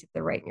Christmas cookies if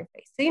they're right in your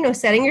face. So,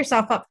 setting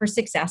yourself up for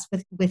success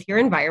with your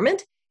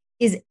environment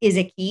is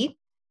a key,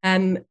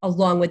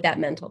 along with that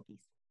mental piece.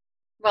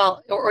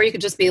 Well, or you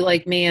could just be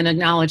like me and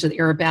acknowledge that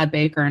you're a bad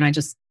baker and I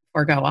just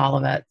forgo all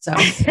of it. So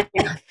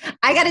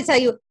I got to tell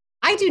you,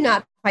 I do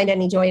not find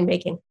any joy in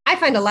baking. I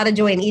find a lot of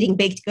joy in eating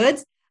baked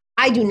goods.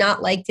 I do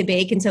not like to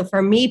bake. And so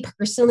for me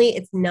personally,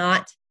 it's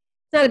not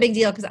a big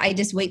deal because I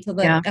just wait till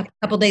a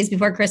couple days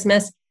before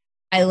Christmas.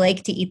 I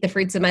like to eat the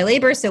fruits of my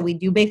labor. So we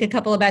do bake a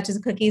couple of batches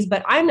of cookies,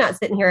 but I'm not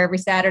sitting here every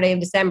Saturday of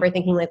December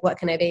thinking like, what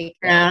can I bake?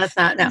 Yeah, that's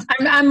not, no.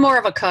 I'm more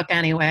of a cook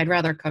anyway. I'd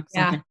rather cook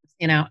something.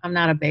 I'm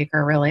not a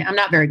baker really. I'm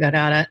not very good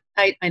at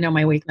it. I know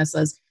my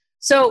weaknesses.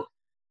 So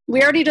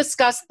we already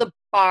discussed the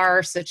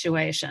bar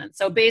situation.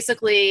 So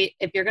basically,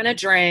 if you're going to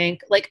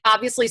drink, like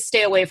obviously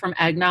stay away from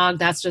eggnog.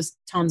 That's just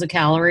tons of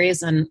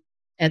calories and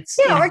It's,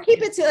 Yeah, or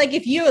keep it to like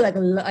if you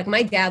like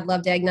my dad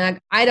loved eggnog.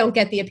 I don't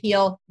get the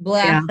appeal.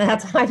 Blah. Yeah.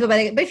 That's how I feel about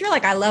it. But if you're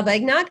like, I love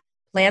eggnog,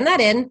 plan that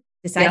in.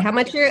 Decide how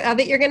much of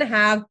it you're going to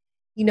have.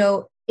 You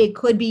know, it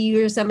could be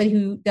you're somebody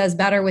who does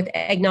better with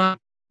eggnog,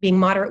 being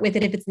moderate with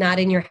it if it's not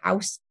in your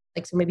house.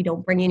 Like, so maybe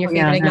don't bring in your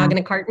favorite eggnog in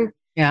a carton.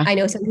 Yeah. I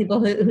know some people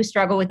who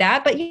struggle with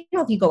that. But, you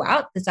know, if you go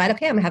out, decide,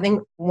 okay, I'm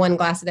having 1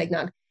 glass of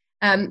eggnog.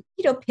 You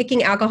know,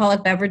 picking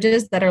alcoholic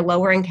beverages that are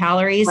lower in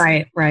calories.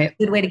 Right.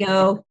 Good way to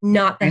go.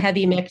 Not the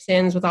heavy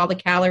mix-ins with all the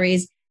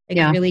calories.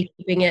 Like really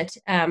keeping it.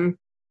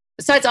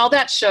 Besides all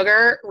that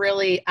sugar,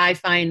 really, I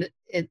find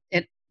it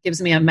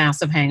gives me a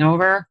massive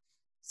hangover.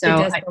 So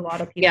it does for a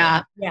lot of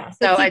people. Yeah.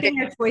 So keeping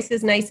your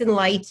choices nice and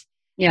light.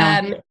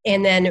 Yeah.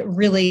 And then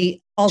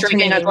really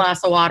drinking a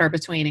glass of water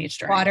between each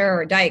drink. Water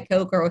or Diet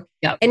Coke or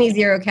any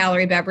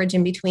 0-calorie beverage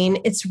in between.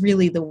 It's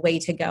really the way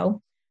to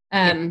go.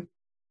 I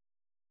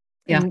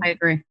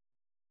agree.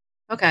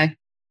 Okay.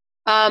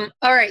 All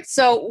right.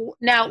 So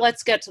now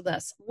let's get to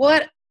this.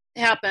 What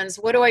happens?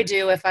 What do I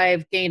do if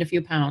I've gained a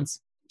few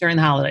pounds during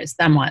the holidays?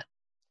 Then what?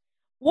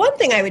 One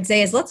thing I would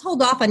say is let's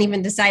hold off on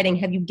even deciding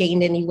have you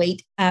gained any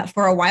weight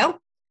for a while.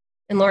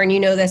 And Lauren, you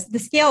know this, the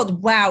scale,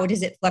 wow,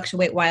 does it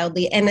fluctuate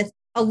wildly? And it's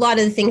a lot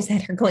of the things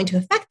that are going to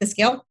affect the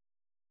scale,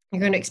 you're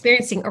going to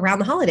experiencing around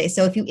the holidays.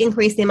 So if you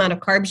increase the amount of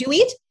carbs you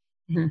eat,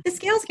 the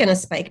scale's going to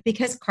spike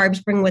because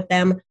carbs bring with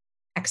them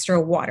extra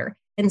water.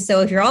 And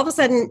so if you're all of a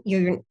sudden,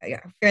 you're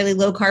a fairly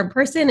low carb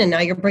person and now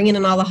you're bringing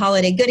in all the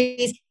holiday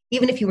goodies,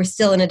 even if you were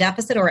still in a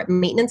deficit or at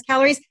maintenance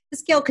calories, the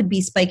scale could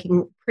be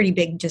spiking pretty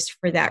big just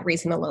for that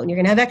reason alone. You're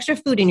going to have extra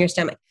food in your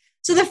stomach.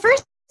 So the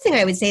first thing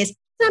I would say is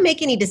not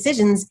make any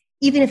decisions,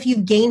 even if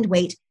you've gained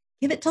weight.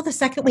 Give it till the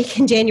second week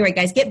in January,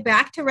 guys. Get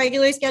back to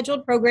regularly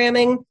scheduled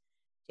programming.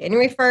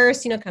 January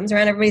 1st, you know, comes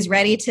around, everybody's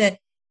ready to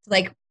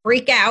like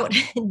freak out.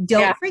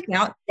 Don't freak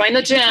out. Join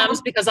the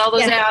gyms because all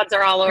those ads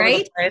are all over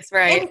the place,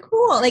 right? And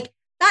cool. Like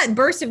that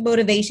burst of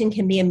motivation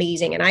can be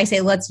amazing. And I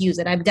say, let's use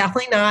it. I'm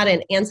definitely not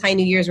an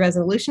anti-New Year's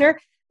resolutioner.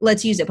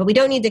 Let's use it. But we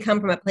don't need to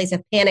come from a place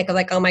of panic of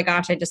like, oh my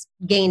gosh, I just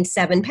gained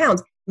 7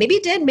 pounds. Maybe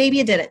it did, maybe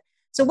it didn't.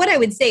 So what I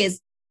would say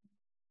is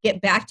get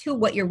back to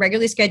what your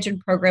regularly scheduled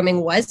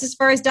programming was as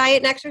far as diet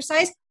and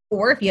exercise.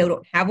 Or if you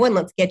don't have one,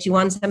 let's get you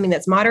on something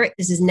that's moderate.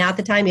 This is not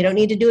the time. You don't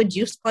need to do a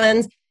juice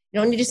cleanse.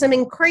 You don't need to do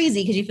something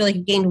crazy because you feel like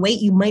you gained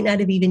weight. You might not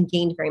have even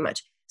gained very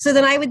much. So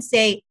then I would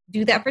say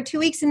do that for 2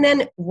 weeks and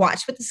then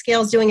watch what the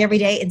scale's doing every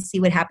day and see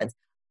what happens.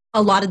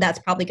 A lot of that's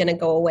probably going to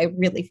go away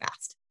really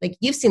fast. Like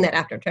you've seen that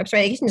after trips,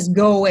 right? You can just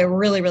go away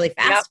really, really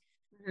fast.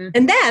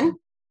 And then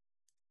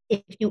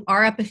if you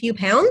are up a few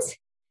pounds,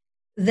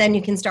 then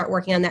you can start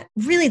working on that.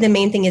 Really, the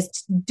main thing is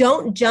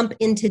don't jump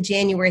into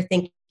January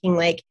thinking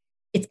like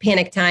it's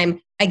panic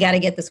time. I got to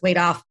get this weight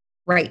off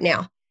right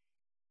now.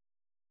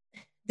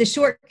 The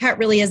shortcut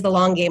really is the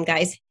long game,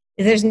 guys.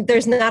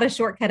 There's not a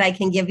shortcut I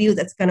can give you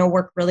that's going to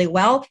work really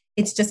well.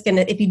 It's just going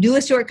to, if you do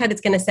a shortcut,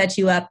 it's going to set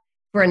you up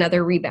for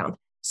another rebound.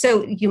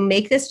 So you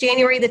make this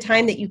January the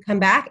time that you come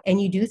back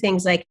and you do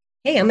things like,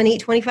 hey, I'm going to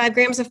eat 25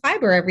 grams of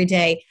fiber every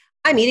day.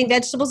 I'm eating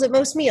vegetables at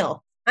most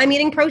meal. I'm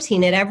eating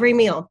protein at every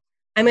meal.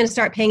 I'm going to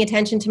start paying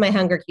attention to my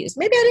hunger cues.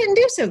 Maybe I didn't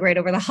do so great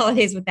over the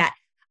holidays with that.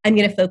 I'm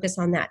going to focus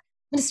on that.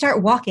 I'm going to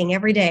start walking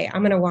every day.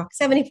 I'm going to walk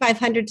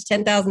 7,500 to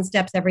 10,000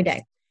 steps every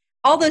day.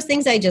 All those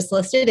things I just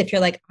listed, if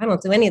you're like, I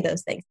don't do any of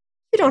those things,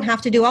 you don't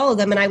have to do all of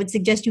them. And I would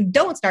suggest you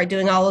don't start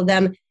doing all of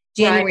them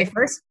January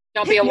 1st.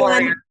 Don't be a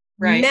warrior.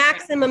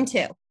 Maximum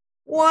 2.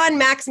 One,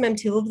 maximum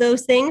 2 of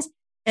those things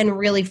and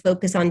really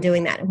focus on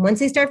doing that. And once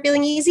they start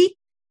feeling easy,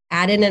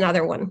 add in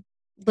another one.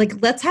 Like,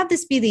 let's have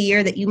this be the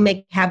year that you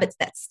make habits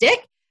that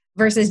stick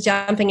versus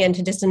jumping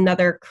into just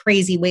another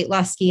crazy weight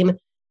loss scheme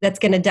that's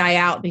going to die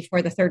out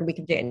before the 3rd week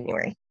of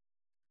January.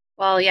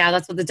 Well, yeah,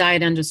 that's what the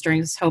diet industry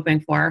is hoping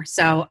for.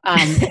 So,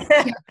 I'm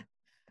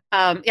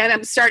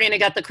starting to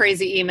get the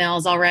crazy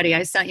emails already.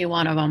 I sent you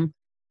one of them.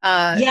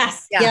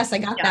 Yes, I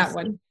got that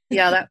one.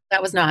 Yeah,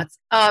 that was nuts.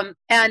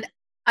 And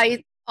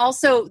I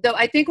also, though,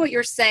 I think what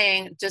you're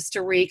saying, just to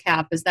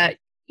recap, is that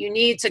you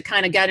need to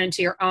kind of get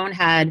into your own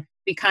head,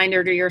 be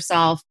kinder to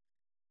yourself,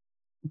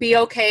 be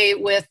okay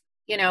with,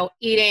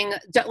 eating,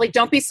 like,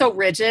 don't be so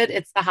rigid.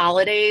 It's the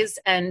holidays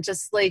and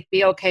just like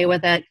be okay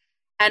with it.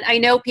 And I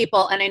know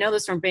people, and I know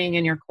this from being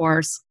in your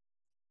course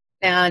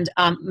and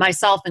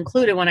myself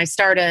included when I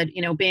started,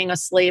 being a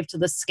slave to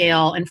the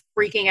scale and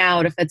freaking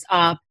out if it's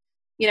up,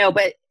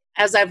 but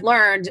as I've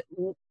learned,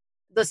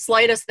 the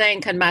slightest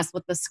thing can mess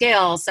with the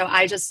scale. So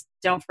I just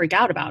don't freak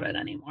out about it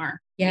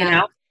anymore.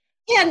 Yeah.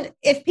 And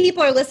if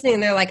people are listening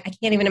and they're like, I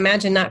can't even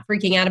imagine not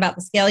freaking out about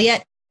the scale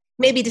yet,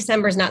 maybe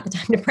December is not the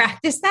time to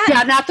practice that.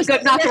 Yeah, not the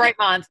right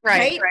month.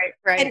 Right.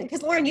 And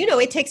because Lauren,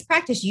 it takes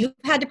practice. You've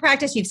had to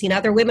practice. You've seen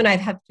other women.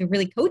 I've had to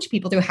really coach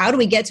people through how do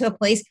we get to a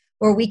place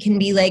where we can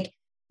be like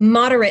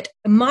moderate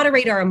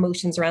our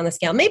emotions around the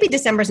scale. Maybe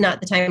December is not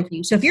the time for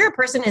you. So if you're a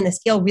person and the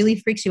scale really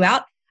freaks you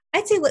out,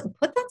 I'd say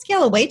put that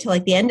scale away till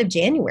like the end of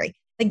January.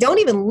 Like don't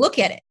even look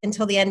at it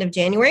until the end of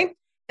January.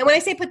 And when I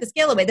say put the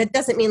scale away, that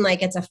doesn't mean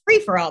like it's a free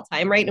for all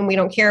time, right? And we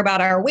don't care about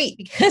our weight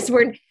because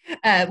we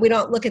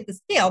don't look at the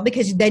scale,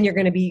 because then you're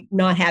going to be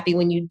not happy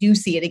when you do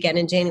see it again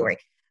in January.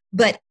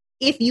 But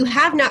if you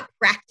have not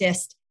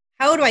practiced,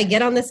 how do I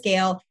get on the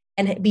scale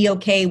and be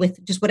okay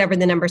with just whatever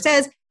the number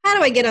says? How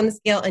do I get on the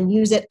scale and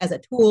use it as a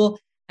tool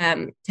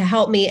to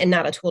help me and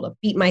not a tool to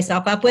beat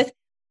myself up with?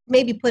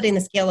 Maybe putting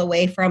the scale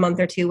away for a month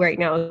or two right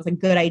now is a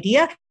good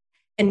idea,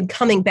 and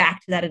coming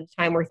back to that at a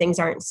time where things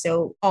aren't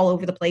so all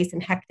over the place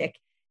and hectic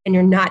and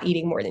you're not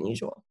eating more than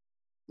usual.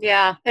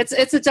 Yeah, it's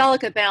a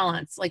delicate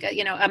balance. Like,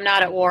 I'm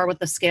not at war with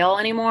the scale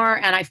anymore,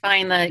 and I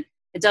find that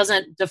it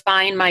doesn't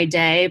define my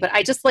day, but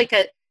I just like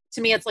it.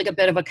 To me, it's like a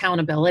bit of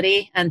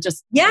accountability and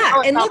just,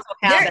 and look,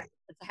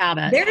 it's a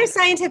habit. There is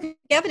scientific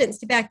evidence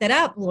to back that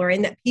up,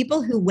 Lauren, that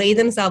people who weigh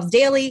themselves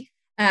daily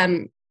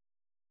can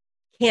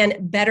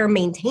better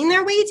maintain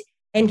their weight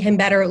and can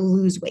better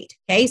lose weight.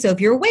 Okay. So if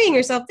you're weighing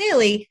yourself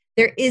daily,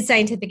 there is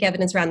scientific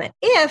evidence around that.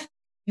 If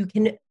you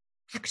can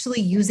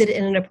actually use it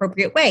in an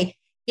appropriate way.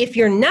 If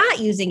you're not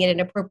using it in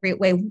an appropriate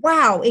way,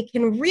 wow, it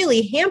can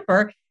really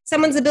hamper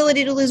someone's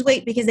ability to lose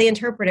weight because they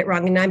interpret it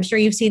wrong. And I'm sure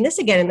you've seen this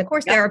again in the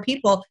course. Yep. There are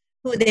people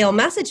who they'll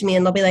message me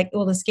and they'll be like,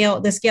 well, the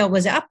scale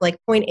was up like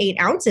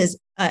 0.8 ounces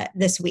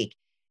this week.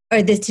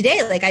 Or this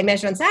today, like I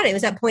measured on Saturday, it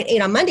was at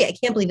 0.8 on Monday. I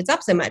can't believe it's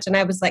up so much. And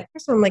I was like,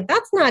 first of all, I'm like,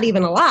 that's not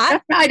even a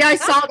lot. I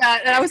saw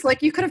that. And I was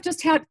like, you could have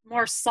just had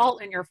more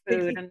salt in your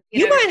food. And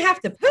you might have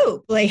to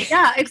poop. Like,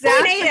 yeah,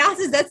 exactly. 0.8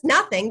 ounces, that's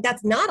nothing.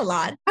 That's not a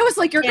lot. I was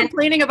like, you're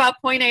complaining about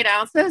 0.8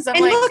 ounces?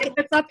 I'm like, look, if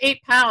it's up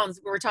 8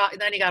 pounds, we're talking,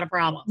 then you got a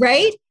problem.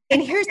 Right?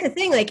 And here's the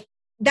thing, like,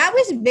 that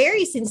was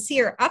very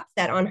sincere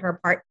upset on her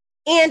part.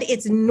 And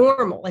it's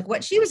normal. Like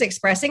what she was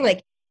expressing,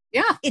 like,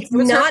 it's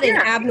not an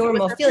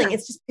abnormal feeling.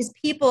 It's just because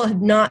people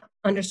have not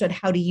understood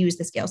how to use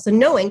the scale. So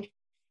knowing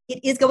it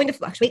is going to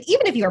fluctuate,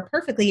 even if you are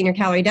perfectly in your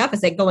calorie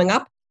deficit, going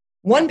up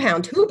 1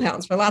 pound, 2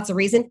 pounds for lots of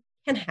reason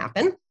can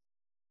happen. It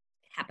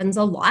happens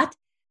a lot.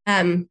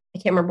 I can't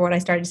remember what I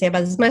started to say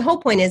about this. My whole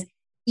point is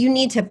you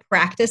need to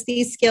practice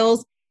these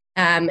skills.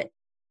 I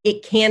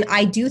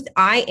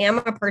am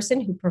a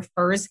person who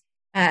prefers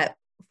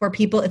for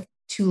people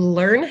to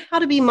learn how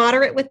to be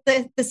moderate with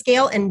the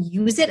scale and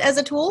use it as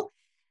a tool.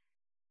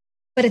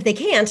 But if they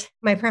can't,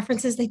 my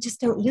preference is they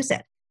just don't use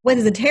it. What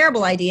is a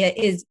terrible idea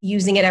is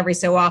using it every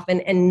so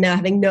often and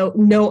having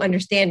no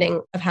understanding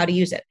of how to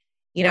use it.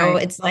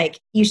 Right. It's like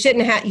you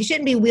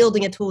shouldn't be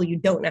wielding a tool you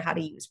don't know how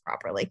to use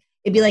properly.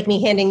 It'd be like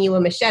me handing you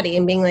a machete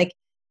and being like,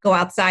 go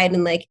outside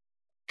and like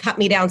cut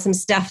me down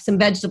some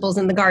vegetables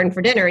in the garden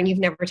for dinner, and you've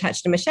never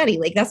touched a machete.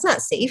 Like that's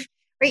not safe,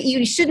 right?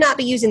 You should not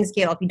be using the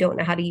scale if you don't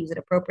know how to use it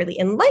appropriately.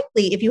 And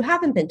likely, if you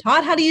haven't been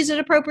taught how to use it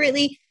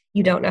appropriately,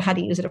 you don't know how to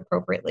use it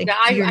appropriately. Yeah,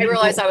 I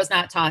realized I was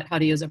not taught how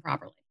to use it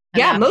properly.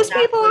 Yeah, most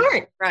people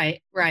aren't.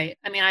 Right.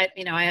 I mean,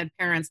 I had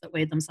parents that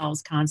weighed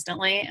themselves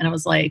constantly, and it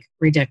was like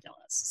ridiculous.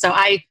 So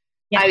I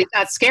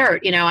got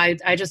scared.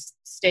 I just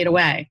stayed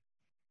away,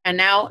 and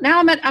now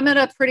I'm at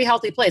a pretty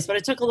healthy place. But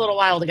it took a little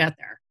while to get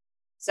there.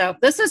 So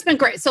this has been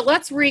great. So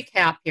let's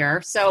recap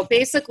here. So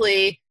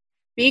basically,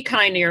 be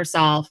kind to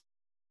yourself,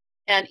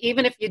 and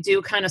even if you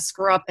do kind of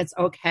screw up, it's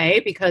okay,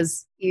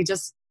 because you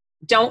just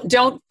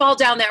don't fall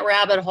down that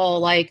rabbit hole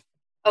like,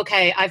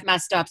 okay, I've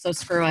messed up, so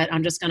screw it.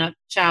 I'm just going to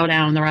chow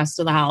down the rest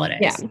of the holidays.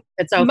 Yeah.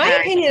 It's okay. My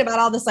opinion about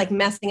all this like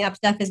messing up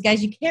stuff is,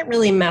 guys, you can't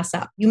really mess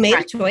up. You made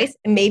a choice,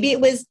 and maybe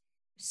it was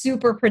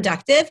super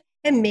productive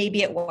and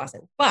maybe it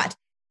wasn't. But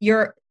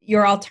your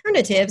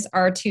alternatives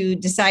are to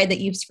decide that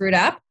you've screwed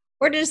up,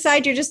 or to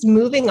decide you're just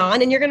moving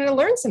on and you're going to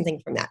learn something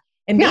from that.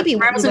 And maybe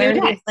what you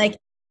learned is like,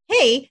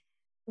 hey,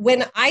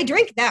 when I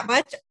drink that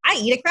much, I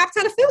eat a crap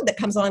ton of food that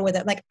comes along with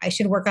it. Like I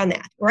should work on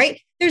that,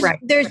 right?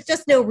 There's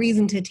just no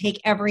reason to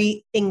take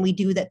everything we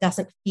do that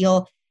doesn't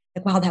feel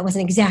like, wow, that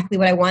wasn't exactly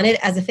what I wanted,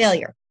 as a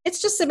failure.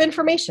 It's just some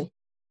information.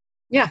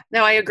 Yeah,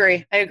 no, I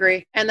agree.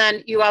 And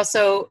then you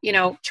also,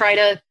 try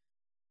to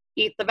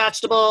eat the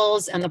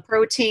vegetables and the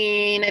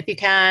protein if you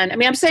can. I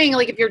mean, I'm saying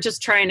like if you're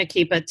just trying to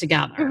keep it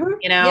together,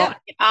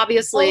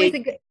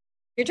 obviously.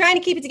 You're trying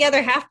to keep it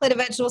together. Half plate of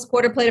vegetables,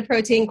 quarter plate of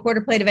protein,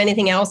 quarter plate of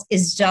anything else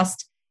is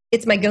just,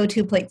 it's my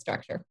go-to plate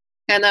structure.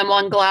 And then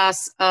 1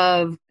 glass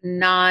of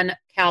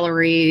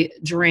non-calorie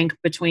drink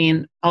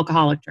between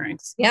alcoholic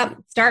drinks. Yep.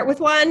 Start with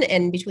 1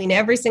 and between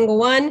every single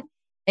one,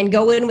 and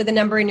go in with a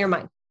number in your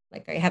mind.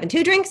 Like, are you having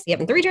 2 drinks? You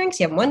having 3 drinks?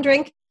 You having 1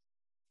 drink?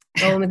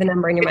 Go in with a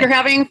number in your mind. If you're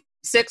having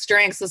 6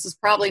 drinks, this is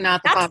probably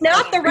not the That's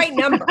not the right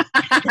number.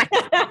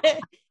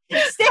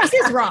 6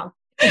 is wrong.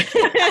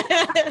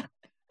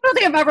 I don't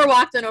think I've ever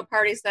walked into a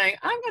party saying,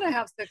 I'm going to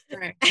have 6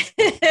 drinks.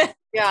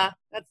 Yeah,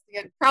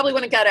 probably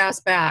wouldn't get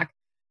asked back.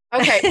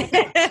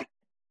 Okay.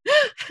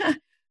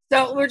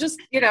 So we're just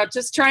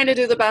trying to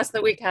do the best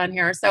that we can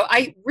here. So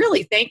I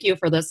really thank you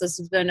for this. This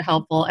has been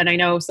helpful. And I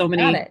know so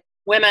many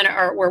women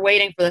were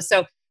waiting for this.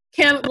 So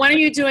Kim, when are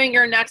you doing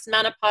your next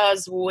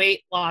menopause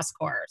weight loss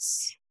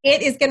course?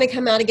 It is going to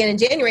come out again in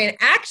January. And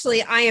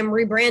actually, I am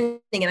rebranding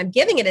and I'm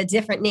giving it a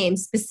different name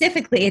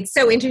specifically. It's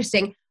so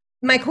interesting.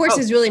 My course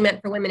is really meant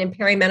for women in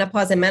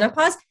perimenopause and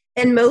menopause,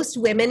 And most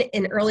women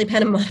in early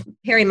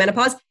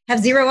perimenopause have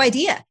zero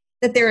idea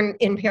that they're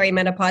in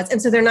perimenopause.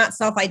 And so they're not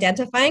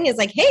self-identifying as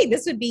like, hey,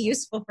 this would be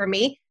useful for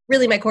me.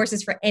 Really, my course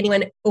is for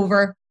anyone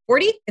over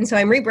 40. And so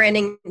I'm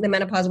rebranding the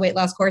menopause weight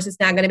loss course. It's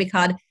now going to be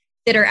called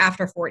Fitter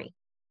After 40.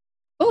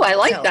 Oh, I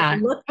like that.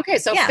 Okay,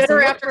 so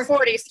Fitter After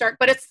 40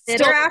 but it's still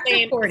the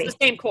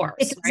same course.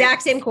 It's the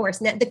exact same course.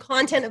 The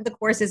content of the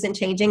course isn't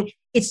changing.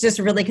 It's just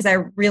really because I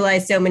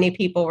realized so many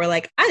people were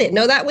like, I didn't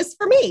know that was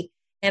for me.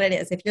 And it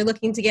is. If you're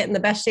looking to get in the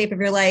best shape of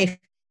your life,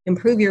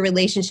 improve your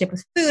relationship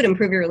with food,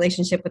 improve your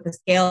relationship with the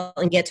scale,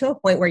 and get to a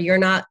point where you're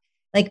not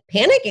like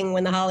panicking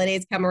when the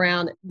holidays come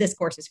around, this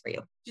course is for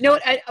you. You know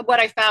what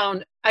I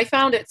found? I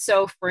found it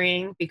so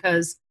freeing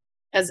because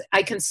as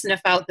I can sniff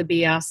out the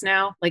BS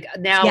now. Like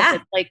now,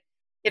 it's like,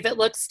 if it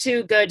looks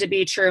too good to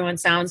be true and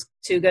sounds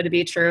too good to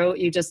be true,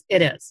 it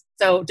is.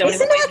 So don't.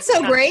 Isn't that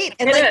so great?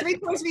 And like 3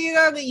 points for you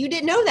are that you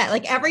didn't know that.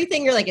 Like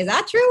everything, you're like, is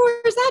that true or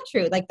is that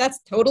true? Like that's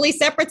totally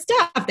separate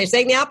stuff. They're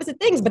saying the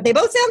opposite things, but they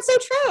both sound so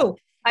true.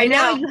 I know.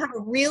 Now you have a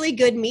really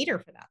good meter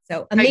for that.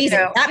 So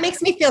amazing. That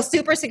makes me feel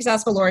super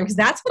successful, Lauren, because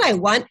that's what I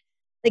want.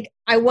 Like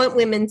I want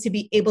women to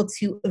be able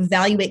to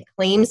evaluate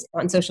claims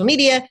on social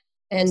media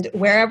and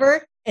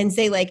wherever and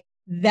say like,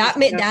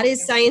 that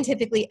is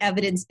scientifically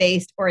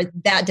evidence-based or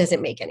that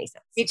doesn't make any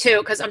sense. Me too,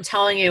 because I'm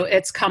telling you,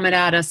 it's coming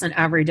at us in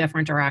every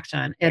different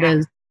direction. It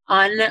is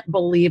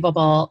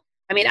unbelievable.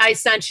 I mean, I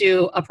sent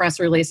you a press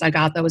release I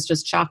got that was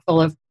just chock full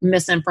of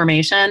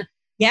misinformation.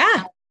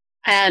 Yeah.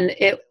 And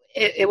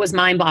it was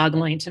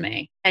mind-boggling to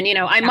me. And,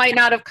 I might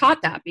not have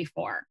caught that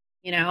before,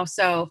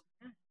 so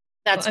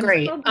that's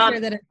great.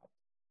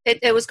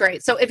 It was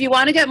great. So if you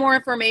want to get more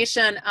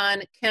information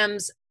on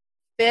Kim's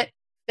Fitter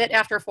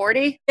After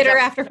 40. Fitter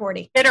After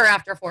 40. Fitter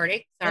After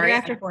 40. Sorry. Fitter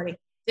After 40.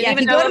 Yeah,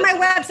 if you go to my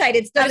website,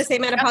 it's still the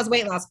same menopause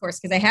weight loss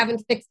course because I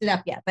haven't fixed it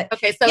up yet. But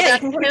okay, so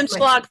that's Kim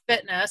Schlag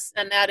Fitness,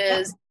 and that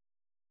is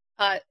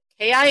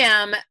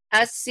KIMSCHLAG,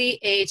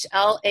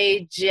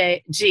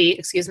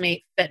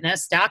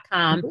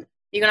 fitness.com. Mm-hmm.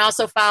 You can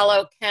also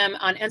follow Kim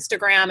on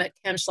Instagram at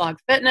Kim Schlag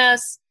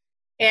Fitness.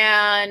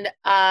 And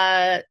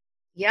I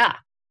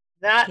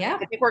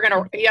think we're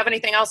going to, do you have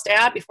anything else to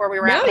add before we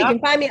wrap up? No, you can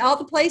find me all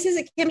the places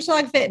at Kim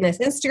Schlag Fitness,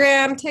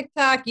 Instagram,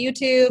 TikTok,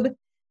 YouTube.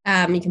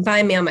 You can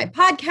find me on my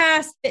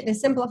podcast,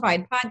 Fitness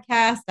Simplified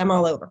Podcast. I'm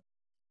all over.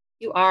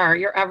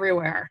 You're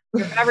everywhere.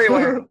 You're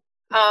everywhere.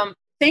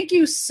 Thank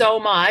you so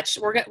much.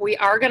 We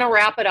are going to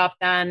wrap it up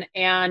then.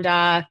 And,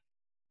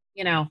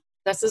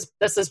 this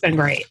has been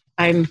great.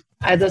 Thank you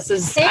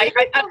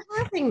for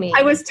having me.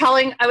 I was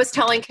telling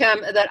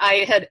Kim that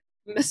I had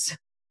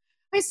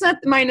I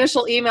sent my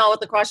initial email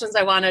with the questions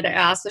I wanted to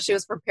ask, so she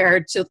was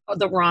prepared to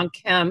the wrong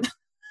Kim.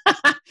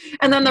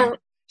 And then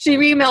she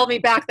emailed me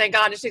back, thank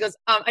God, and she goes,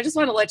 I just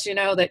want to let you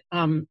know that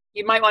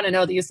you might want to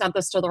know that you sent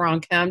this to the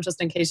wrong Kim,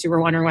 just in case you were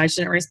wondering why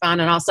she didn't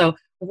respond. And also,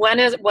 when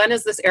is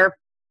this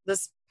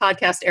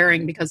podcast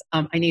airing? Because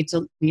I need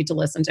to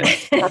listen to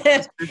it.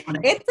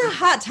 It's a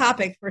hot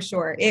topic for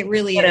sure. It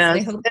really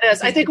is. It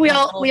is. I think we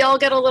all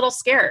get a little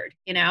scared,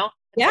 Yeah.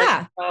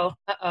 Like,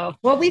 uh-oh.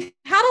 Well, we've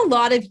had a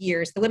lot of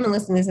years, the women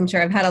listening to this, I'm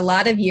sure, have had a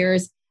lot of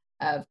years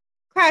of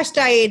crash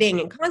dieting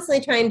and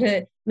constantly trying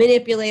to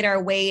manipulate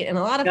our weight and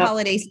a lot of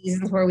holiday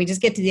seasons where we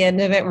just get to the end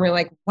of it and we're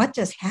like, what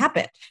just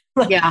happened?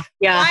 Yeah.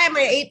 Why am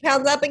I 8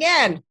 pounds up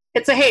again?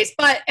 It's a haze.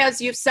 But as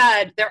you've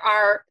said,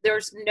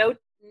 there's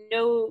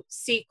no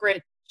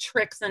secret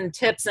tricks and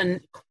tips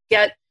and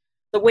get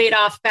the weight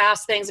off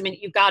fast things. I mean,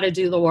 you've got to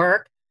do the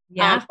work.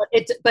 Yeah.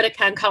 But it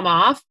can come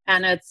off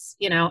and it's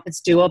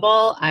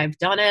doable. I've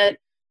done it.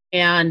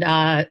 And,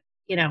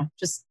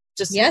 just.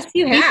 Yes,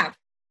 you have.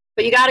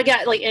 But you got to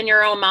get in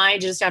your own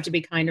mind. You just have to be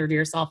kinder to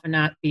yourself and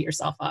not beat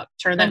yourself up.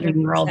 Turn that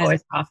girl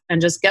voice off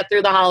and just get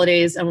through the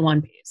holidays in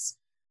one piece.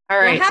 All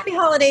right. Well, happy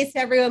holidays to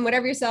everyone,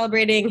 whatever you're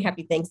celebrating.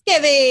 Happy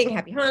Thanksgiving,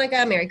 happy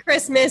Hanukkah, Merry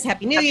Christmas,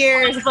 Happy New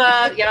Year's.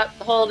 The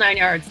whole 9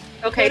 yards.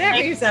 Okay. Whatever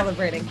you're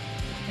celebrating.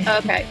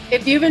 Okay.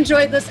 If you've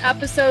enjoyed this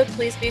episode,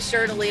 please be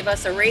sure to leave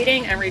us a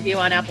rating and review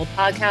on Apple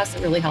Podcasts.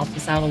 It really helps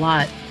us out a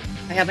lot.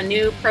 I have a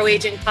new Pro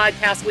Aging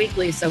podcast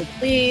weekly, so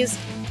please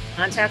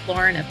contact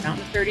Lauren at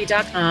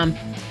fountain30.com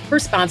for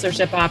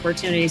sponsorship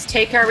opportunities.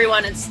 Take care,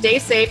 everyone, and stay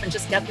safe and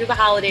just get through the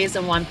holidays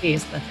in one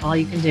piece. That's all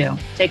you can do.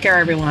 Take care,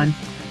 everyone.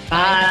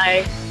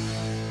 Bye.